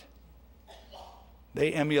perfect.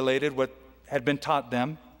 They emulated what had been taught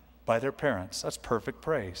them by their parents. That's perfect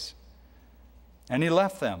praise. And he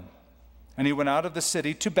left them, and he went out of the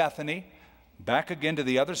city to Bethany, back again to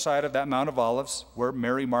the other side of that Mount of Olives where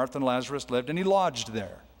Mary, Martha, and Lazarus lived, and he lodged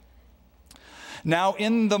there. Now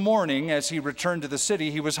in the morning, as he returned to the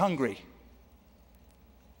city, he was hungry.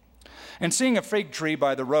 And seeing a fig tree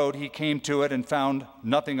by the road, he came to it and found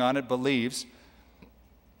nothing on it but leaves.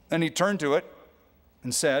 And he turned to it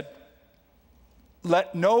and said,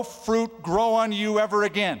 "Let no fruit grow on you ever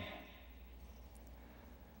again." It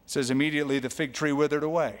says, immediately the fig tree withered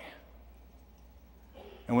away.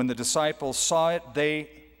 And when the disciples saw it, they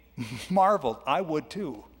marveled. I would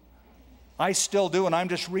too. I still do, and I'm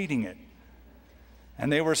just reading it.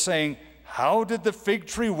 And they were saying, "How did the fig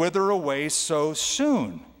tree wither away so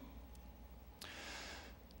soon?"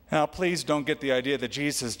 Now, please don't get the idea that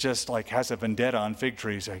Jesus just like has a vendetta on fig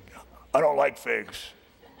trees. Like, I don't like figs.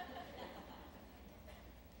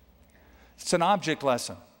 It's an object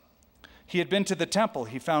lesson. He had been to the temple.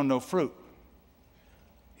 He found no fruit.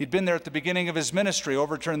 He'd been there at the beginning of his ministry,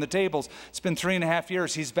 overturned the tables. It's been 3.5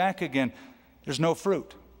 years. He's back again. There's no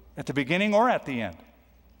fruit at the beginning or at the end.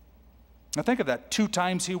 Now think of that. 2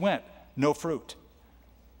 times he went, no fruit.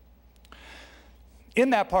 In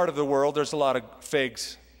that part of the world, there's a lot of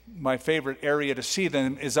figs. My favorite area to see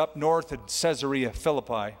them is up north at Caesarea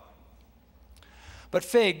Philippi. But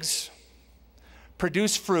figs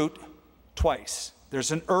produce fruit twice.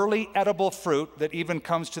 There's an early edible fruit that even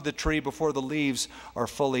comes to the tree before the leaves are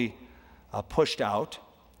fully pushed out.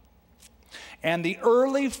 And the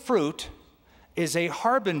early fruit is a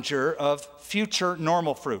harbinger of future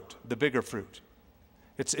normal fruit, the bigger fruit.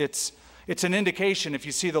 It's an indication. If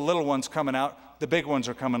you see the little ones coming out, the big ones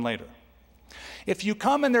are coming later. If you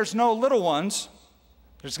come and there's no little ones,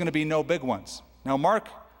 there's going to be no big ones. Now, Mark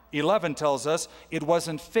 11 tells us it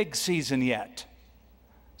wasn't fig season yet.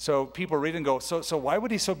 So people read and go, so why would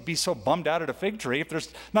he be so bummed out at a fig tree if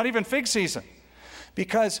there's not even fig season?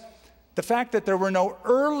 Because the fact that there were no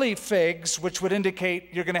early figs, which would indicate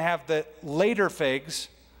you're going to have the later figs,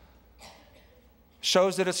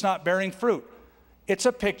 shows that it's not bearing fruit. It's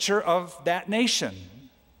a picture of that nation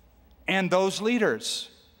and those leaders.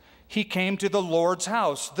 He came to the Lord's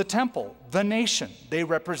house, the temple, the nation. They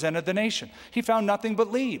represented the nation. He found nothing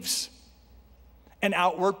but leaves, an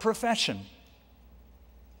outward profession.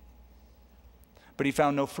 But he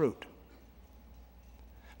found no fruit.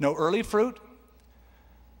 No early fruit,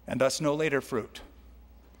 and thus no later fruit.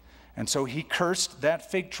 And so he cursed that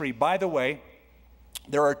fig tree. By the way,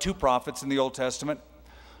 there are 2 prophets in the Old Testament.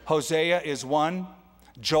 Hosea is one,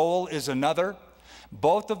 Joel is another.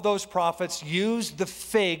 Both of those prophets used the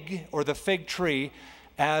fig or the fig tree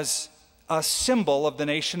as a symbol of the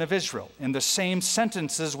nation of Israel. In the same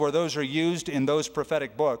sentences where those are used in those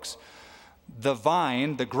prophetic books, the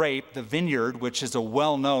vine, the grape, the vineyard, which is a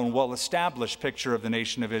well-known, well-established picture of the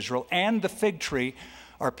nation of Israel, and the fig tree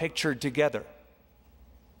are pictured together.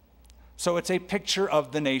 So it's a picture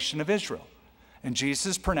of the nation of Israel. And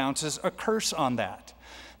Jesus pronounces a curse on that.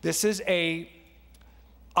 This is a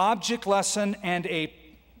object lesson and a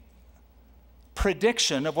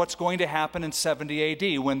prediction of what's going to happen in 70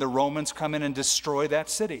 AD when the Romans come in and destroy that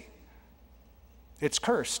city. It's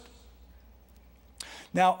cursed.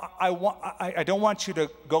 Now, I don't want you to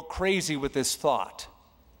go crazy with this thought,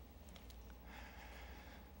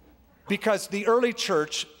 because the early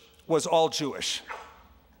church was all Jewish.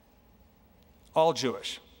 All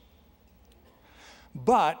Jewish.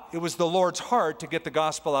 But it was the Lord's heart to get the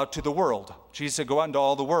gospel out to the world. Jesus said, go out into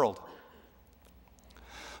all the world.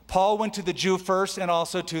 Paul went to the Jew first and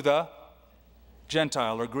also to the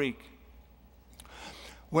Gentile or Greek.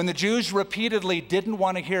 When the Jews repeatedly didn't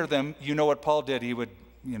want to hear them, you know what Paul did? He would,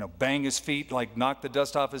 bang his feet, like knock the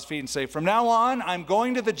dust off his feet and say, from now on, I'm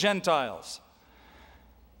going to the Gentiles.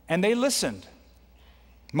 And they listened.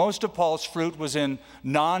 Most of Paul's fruit was in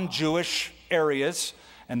non-Jewish areas,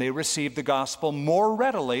 and they received the gospel more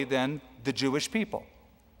readily than the Jewish people.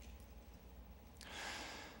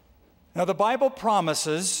 Now, the Bible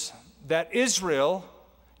promises that Israel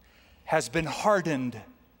has been hardened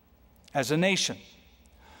as a nation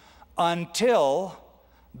until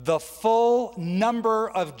the full number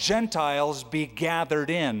of Gentiles be gathered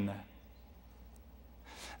in.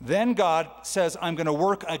 Then God says, I'm going to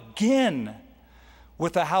work again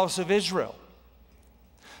with the house of Israel.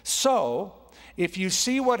 So, if you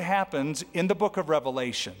see what happens in the book of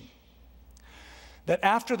Revelation, that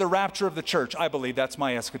after the rapture of the church, I believe that's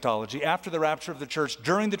my eschatology, after the rapture of the church,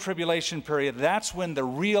 during the tribulation period, that's when the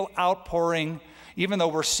real outpouring, even though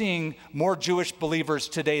we're seeing more Jewish believers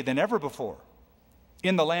today than ever before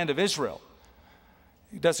in the land of Israel,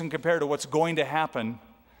 it doesn't compare to what's going to happen.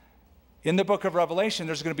 In the book of Revelation,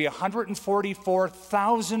 there's going to be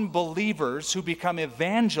 144,000 believers who become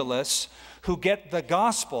evangelists who get the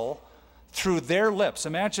gospel through their lips.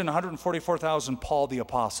 Imagine 144,000 Paul the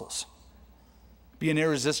apostles. Be an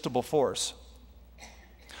irresistible force.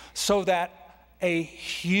 So that a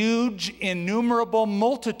huge, innumerable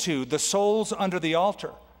multitude, the souls under the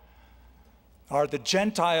altar, are the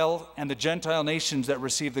Gentile and the Gentile nations that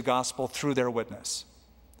receive the gospel through their witness.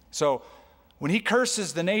 So when he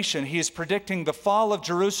curses the nation, he is predicting the fall of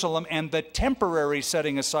Jerusalem and the temporary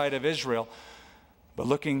setting aside of Israel, but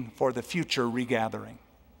looking for the future regathering.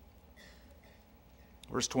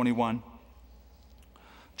 Verse 21,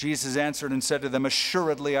 Jesus answered and said to them,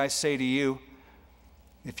 "Assuredly I say to you,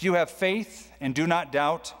 if you have faith and do not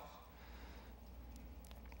doubt,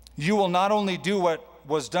 you will not only do what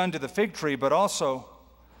was done to the fig tree, but also,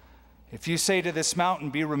 if you say to this mountain,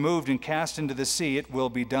 be removed and cast into the sea, it will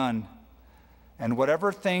be done. And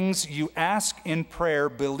whatever things you ask in prayer,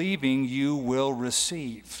 believing, you will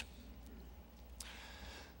receive."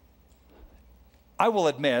 I will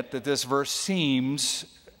admit that this verse seems,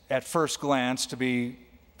 at first glance, to be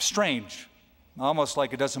strange, almost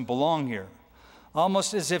like it doesn't belong here.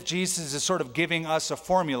 Almost as if Jesus is sort of giving us a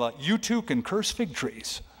formula. You too can curse fig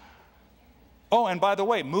trees. Oh, and by the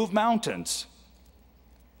way, move mountains.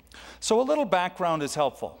 So a little background is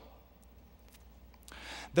helpful.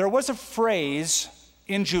 There was a phrase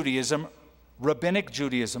in Judaism, rabbinic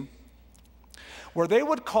Judaism, where they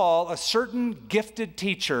would call a certain gifted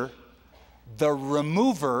teacher the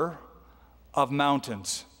remover of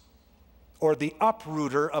mountains, or the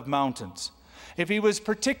uprooter of mountains. If he was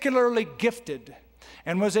particularly gifted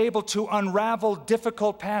and was able to unravel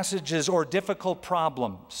difficult passages or difficult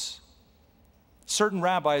problems, certain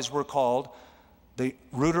rabbis were called the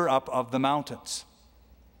rooter up of the mountains.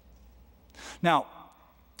 Now,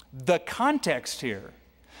 the context here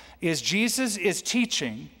is Jesus is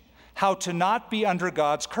teaching how to not be under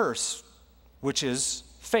God's curse, which is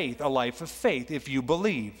faith, a life of faith, if you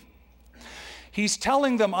believe. He's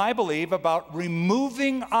telling them, I believe, about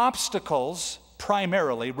removing obstacles,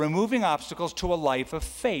 primarily removing obstacles to a life of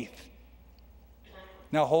faith.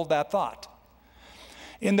 Now hold that thought.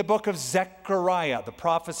 In the book of Zechariah, the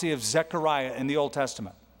prophecy of Zechariah in the Old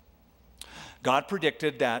Testament, God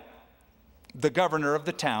predicted that the governor of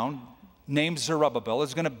the town, named Zerubbabel,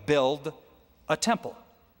 is going to build a temple.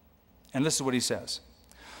 And this is what he says.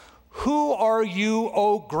 "Who are you,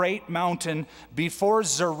 O great mountain? Before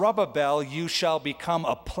Zerubbabel you shall become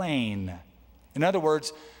a plain." In other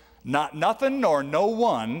words, not nothing nor no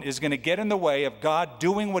one is going to get in the way of God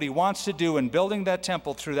doing what he wants to do and building that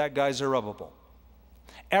temple through that guy Zerubbabel.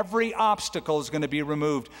 Every obstacle is going to be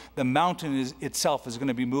removed. The mountain itself is going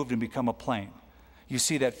to be moved and become a plain. You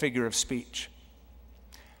see that figure of speech.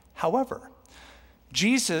 However,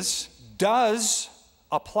 Jesus does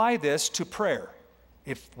apply this to prayer.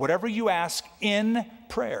 If whatever you ask in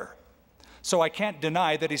prayer. So I can't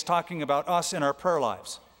deny that he's talking about us in our prayer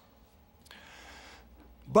lives.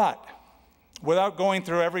 But without going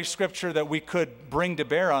through every scripture that we could bring to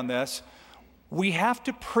bear on this, we have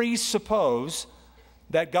to presuppose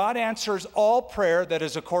that God answers all prayer that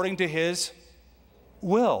is according to his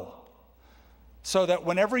will. So that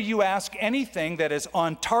whenever you ask anything that is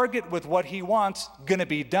on target with what he wants, going to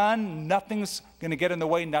be done, nothing's going to get in the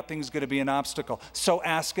way, nothing's going to be an obstacle. So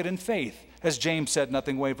ask it in faith. As James said,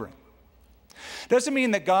 nothing wavering. Doesn't mean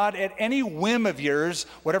that God, at any whim of yours,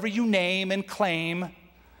 whatever you name and claim,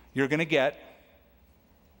 you're going to get.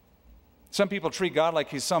 Some people treat God like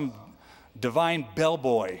he's some divine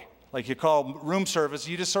bellboy. Like you call room service,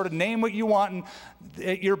 you just sort of name what you want, and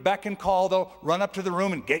at your beck and call, they'll run up to the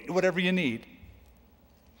room and get you whatever you need.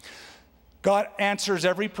 God answers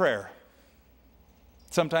every prayer.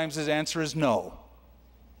 Sometimes his answer is no.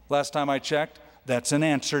 Last time I checked, that's an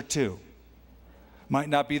answer too. Might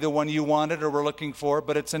not be the one you wanted or were looking for,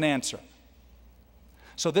 but it's an answer.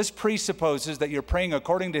 So this presupposes that you're praying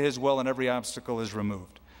according to his will and every obstacle is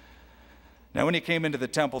removed. Now when he came into the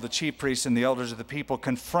temple, the chief priests and the elders of the people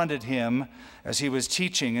confronted him as he was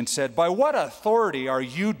teaching and said, "By what authority are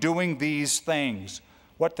you doing these things?"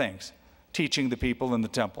 What things? Teaching the people in the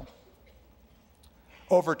temple.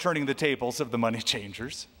 Overturning the tables of the money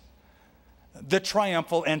changers. The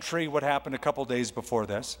triumphal entry, what happened a couple days before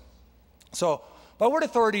this. So, by what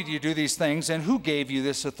authority do you do these things, and who gave you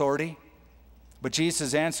this authority? But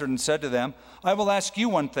Jesus answered and said to them, "I will ask you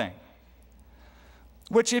one thing,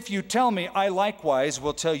 which if you tell me, I likewise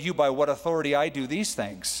will tell you by what authority I do these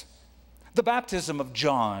things. The baptism of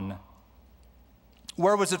John,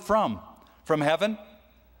 where was it from? From heaven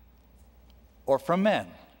or from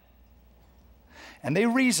men?" And they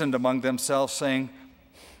reasoned among themselves, saying,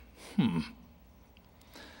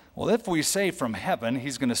 well, if we say from heaven,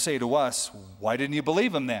 he's going to say to us, why didn't you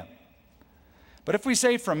believe him then? But if we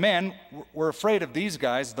say from men, we're afraid of these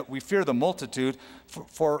guys, that we fear the multitude,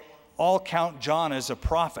 for all count John as a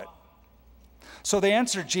prophet. So they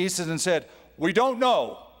answered Jesus and said, "We don't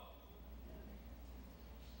know."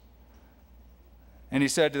 And he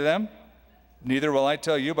said to them, "Neither will I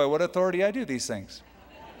tell you by what authority I do these things."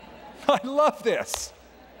 I love this.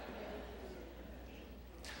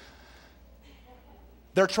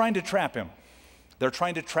 They're trying to trap him. They're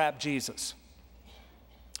trying to trap Jesus.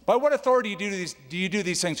 By what authority do you do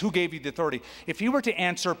these things? Who gave you the authority? If he were to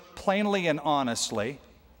answer plainly and honestly,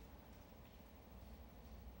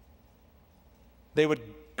 they would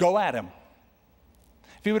go at him.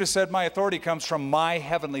 If he would have said, "My authority comes from my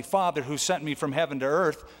heavenly Father who sent me from heaven to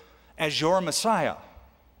earth as your Messiah.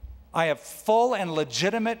 I have full and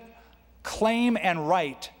legitimate claim and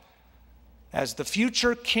right as the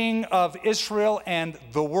future king of Israel and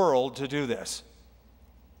the world to do this."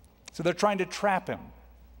 So they're trying to trap him.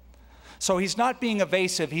 So he's not being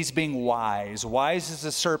evasive, he's being wise. Wise as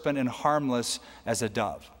a serpent and harmless as a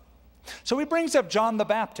dove. So he brings up John the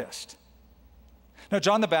Baptist. Now,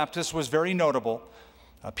 John the Baptist was very notable.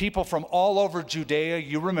 People from all over Judea,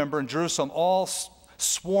 you remember, in Jerusalem, all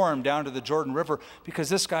swarmed down to the Jordan River because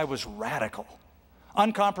this guy was radical.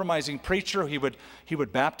 Uncompromising preacher. He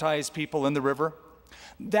would baptize people in the river.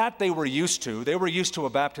 That they were used to. They were used to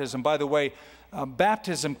a baptism. By the way,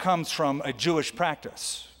 baptism comes from a Jewish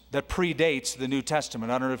practice that predates the New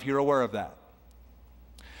Testament. I don't know if you're aware of that.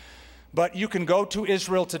 But you can go to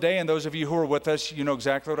Israel today, and those of you who are with us, you know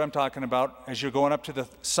exactly what I'm talking about. As you're going up to the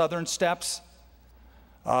southern steps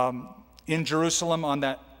in Jerusalem on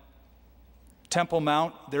that Temple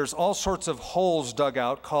Mount, there's all sorts of holes dug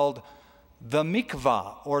out called the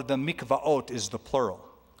mikvah, or the mikvaot is the plural,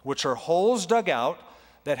 which are holes dug out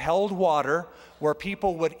that held water where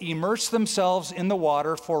people would immerse themselves in the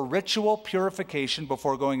water for ritual purification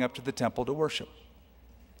before going up to the temple to worship.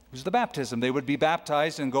 It was the baptism. They would be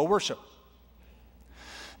baptized and go worship.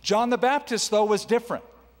 John the Baptist, though, was different.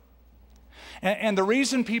 And the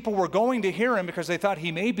reason people were going to hear him because they thought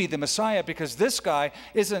he may be the Messiah, because this guy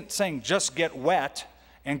isn't saying just get wet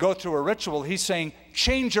and go through a ritual. He's saying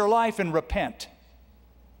change your life and repent.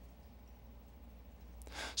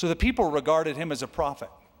 So the people regarded him as a prophet.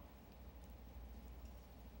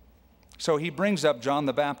 So he brings up John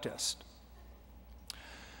the Baptist.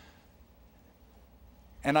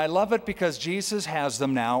 And I love it because Jesus has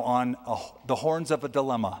them now on the horns of a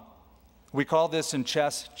dilemma. We call this in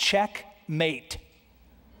chess checkmate.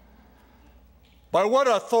 By what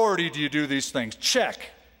authority do you do these things?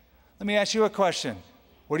 Check. Let me ask you a question.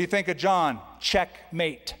 What do you think of John?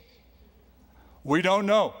 Checkmate. We don't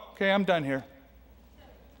know. Okay, I'm done here.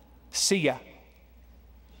 See ya.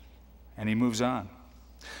 And he moves on.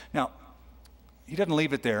 Now, he doesn't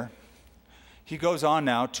leave it there. He goes on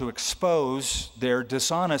now to expose their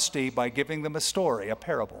dishonesty by giving them a story, a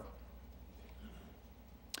parable.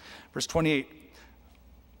 Verse 28,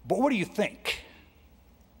 but what do you think?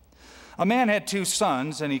 A man had 2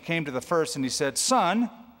 sons, and he came to the first and he said, "Son,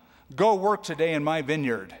 go work today in my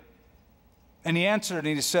vineyard." And he answered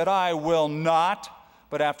and he said, "I will not."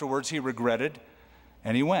 But afterwards he regretted,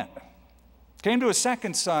 and he went. Came to his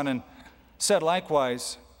second son and said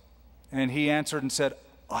likewise. And he answered and said,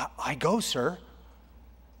 "I go, sir."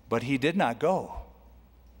 But he did not go.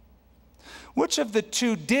 Which of the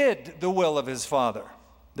 2 did the will of his father?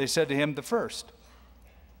 They said to him, "The first."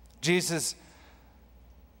 Jesus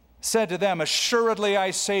said to them, "Assuredly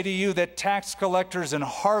I say to you that tax collectors and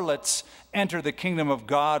harlots enter the kingdom of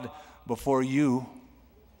God before you."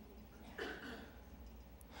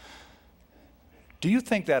 Do you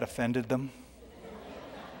think that offended them?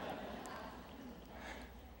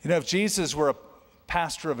 You know, if Jesus were a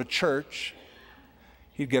pastor of a church,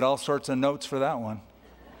 he'd get all sorts of notes for that one.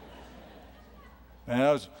 "Man,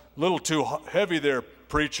 that was a little too heavy there,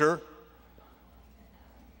 preacher.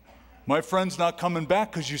 My friend's not coming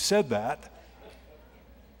back because you said that.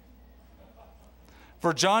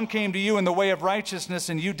 For John came to you in the way of righteousness,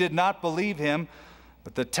 and you did not believe him,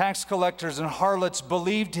 but the tax collectors and harlots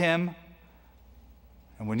believed him.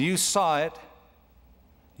 And when you saw it,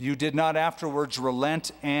 you did not afterwards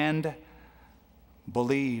relent and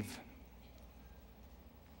believe."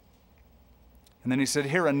 And then he said,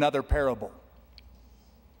 "Hear another parable.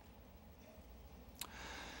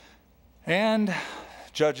 And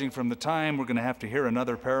judging from the time, we're going to have to hear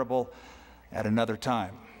another parable at another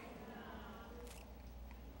time."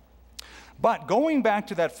 But going back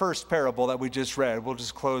to that first parable that we just read, we'll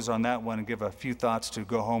just close on that one and give a few thoughts to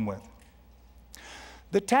go home with.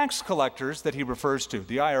 The tax collectors that he refers to,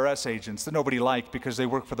 the IRS agents that nobody liked because they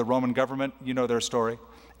work for the Roman government, you know their story,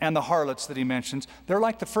 and the harlots that he mentions, they're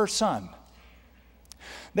like the first son.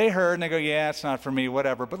 They heard and they go, "Yeah, it's not for me,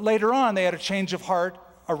 whatever." But later on, they had a change of heart,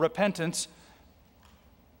 a repentance,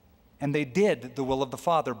 and they did the will of the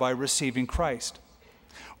Father by receiving Christ.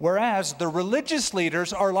 Whereas the religious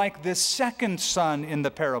leaders are like this second son in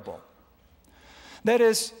the parable. That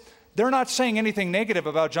is, they're not saying anything negative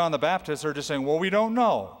about John the Baptist. They're just saying, well, we don't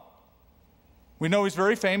know. We know he's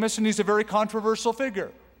very famous and he's a very controversial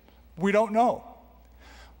figure. We don't know.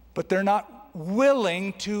 But they're not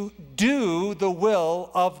willing to do the will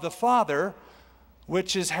of the Father,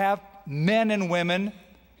 which is have men and women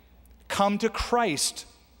come to Christ,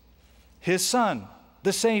 his Son,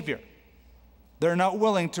 the Savior. They're not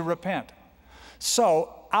willing to repent. So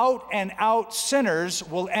out and out sinners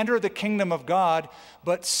will enter the kingdom of God,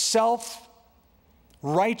 but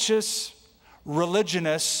self-righteous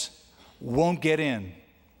religionists won't get in.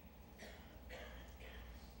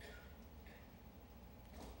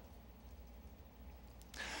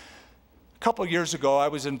 A couple years ago, I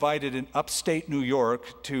was invited in upstate New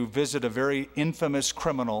York to visit a very infamous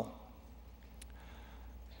criminal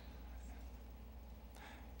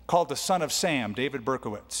called the Son of Sam, David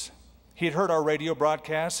Berkowitz. He had heard our radio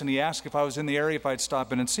broadcast, and he asked if I was in the area, if I'd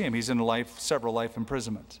stop in and see him. He's in several life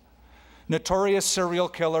imprisonments. Notorious serial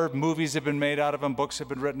killer. Movies have been made out of him. Books have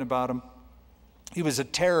been written about him. He was a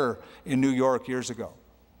terror in New York years ago.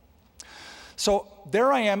 So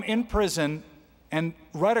there I am in prison, and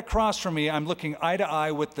right across from me, I'm looking eye to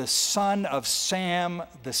eye with the son of Sam,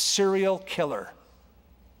 the serial killer,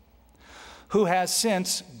 who has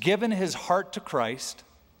since given his heart to Christ,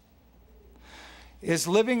 is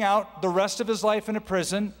living out the rest of his life in a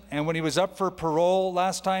prison, and when he was up for parole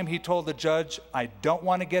last time, he told the judge, I don't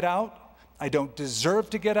want to get out. I don't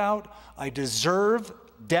deserve to get out. I deserve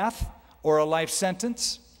death or a life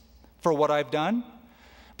sentence for what I've done.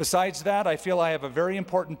 Besides that, I feel I have a very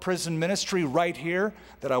important prison ministry right here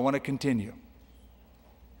that I want to continue.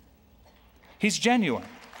 He's genuine.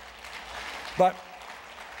 But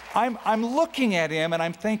I'm looking at him and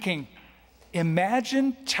I'm thinking,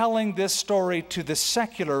 imagine telling this story to the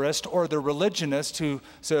secularist or the religionist who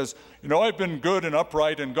says, you know, I've been good and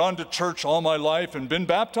upright and gone to church all my life and been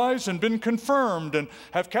baptized and been confirmed and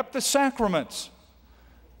have kept the sacraments.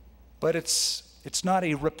 But it's not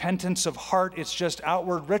a repentance of heart, it's just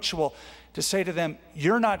outward ritual. To say to them,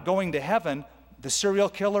 you're not going to heaven, the serial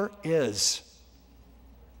killer is.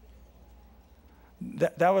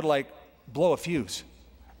 That would like blow a fuse.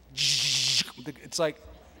 It's like,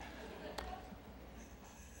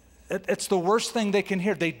 it's the worst thing they can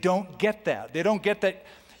hear. They don't get that. They don't get that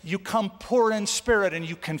you come poor in spirit and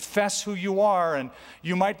you confess who you are, and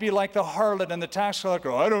you might be like the harlot and the tax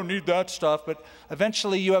collector. I don't need that stuff. But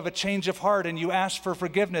eventually you have a change of heart and you ask for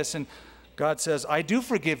forgiveness, and God says, I do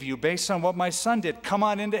forgive you based on what my son did. Come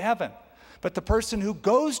on into heaven. But the person who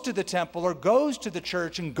goes to the temple or goes to the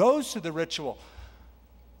church and goes to the ritual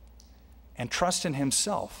and trusts in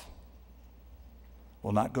himself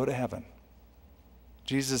will not go to heaven.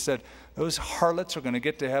 Jesus said, those harlots are going to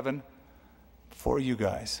get to heaven for you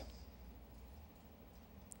guys.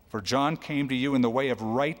 For John came to you in the way of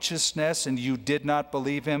righteousness, and you did not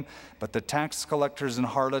believe him, but the tax collectors and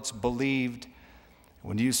harlots believed.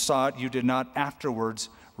 When you saw it, you did not afterwards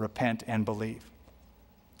repent and believe.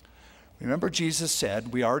 Remember, Jesus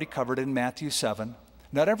said, we already covered in Matthew 7,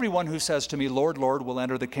 not everyone who says to me, Lord, Lord, will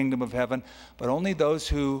enter the kingdom of heaven, but only those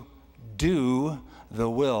who do the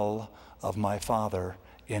will of my Father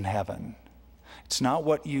in heaven. It's not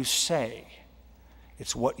what you say.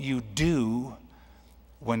 It's what you do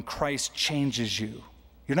when Christ changes you.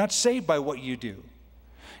 You're not saved by what you do.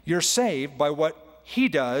 You're saved by what he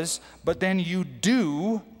does, but then you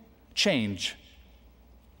do change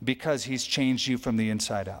because he's changed you from the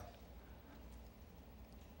inside out.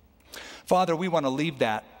 Father, we want to leave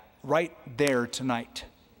that right there tonight.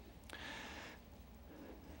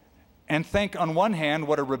 And think on one hand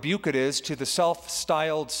what a rebuke it is to the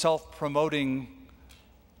self-styled, self-promoting,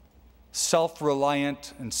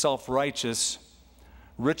 self-reliant, and self-righteous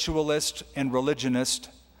ritualist and religionist,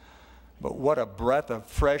 but what a breath of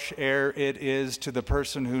fresh air it is to the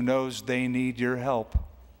person who knows they need your help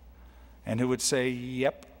and who would say,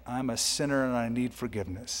 yep, I'm a sinner and I need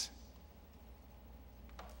forgiveness.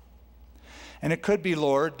 And it could be,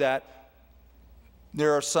 Lord, that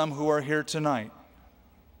there are some who are here tonight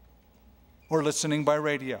or listening by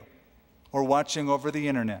radio or watching over the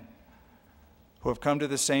internet who have come to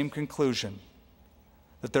the same conclusion,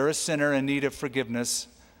 that they're a sinner in need of forgiveness,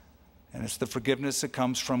 and it's the forgiveness that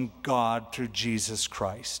comes from God through Jesus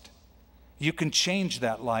Christ. You can change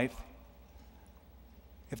that life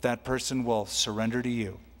if that person will surrender to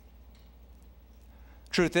you.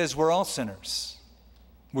 Truth is, we're all sinners.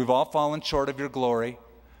 We've all fallen short of your glory.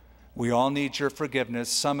 We all need your forgiveness.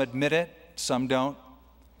 Some admit it, some don't.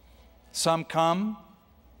 Some come,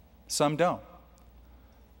 Some don't.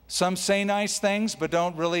 Some say nice things but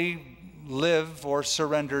don't really live or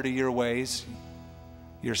surrender to your ways,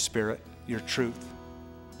 your spirit, your truth.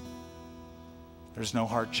 There's no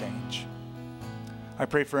heart change. I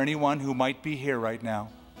pray for anyone who might be here right now,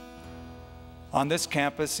 on this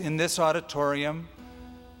campus, in this auditorium,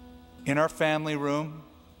 in our family room,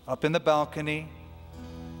 up in the balcony,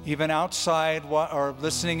 even outside or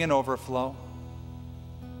listening in overflow,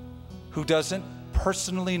 who doesn't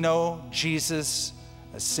personally know Jesus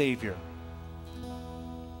as Savior.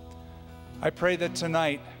 I pray that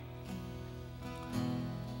tonight,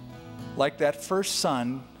 like that first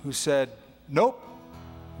son who said, nope,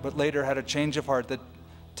 but later had a change of heart, that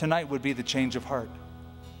tonight would be the change of heart,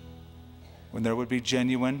 when there would be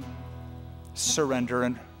genuine surrender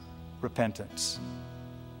and repentance.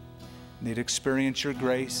 They'd experience your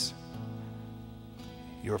grace,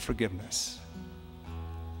 your forgiveness.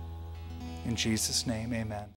 In Jesus' name, amen.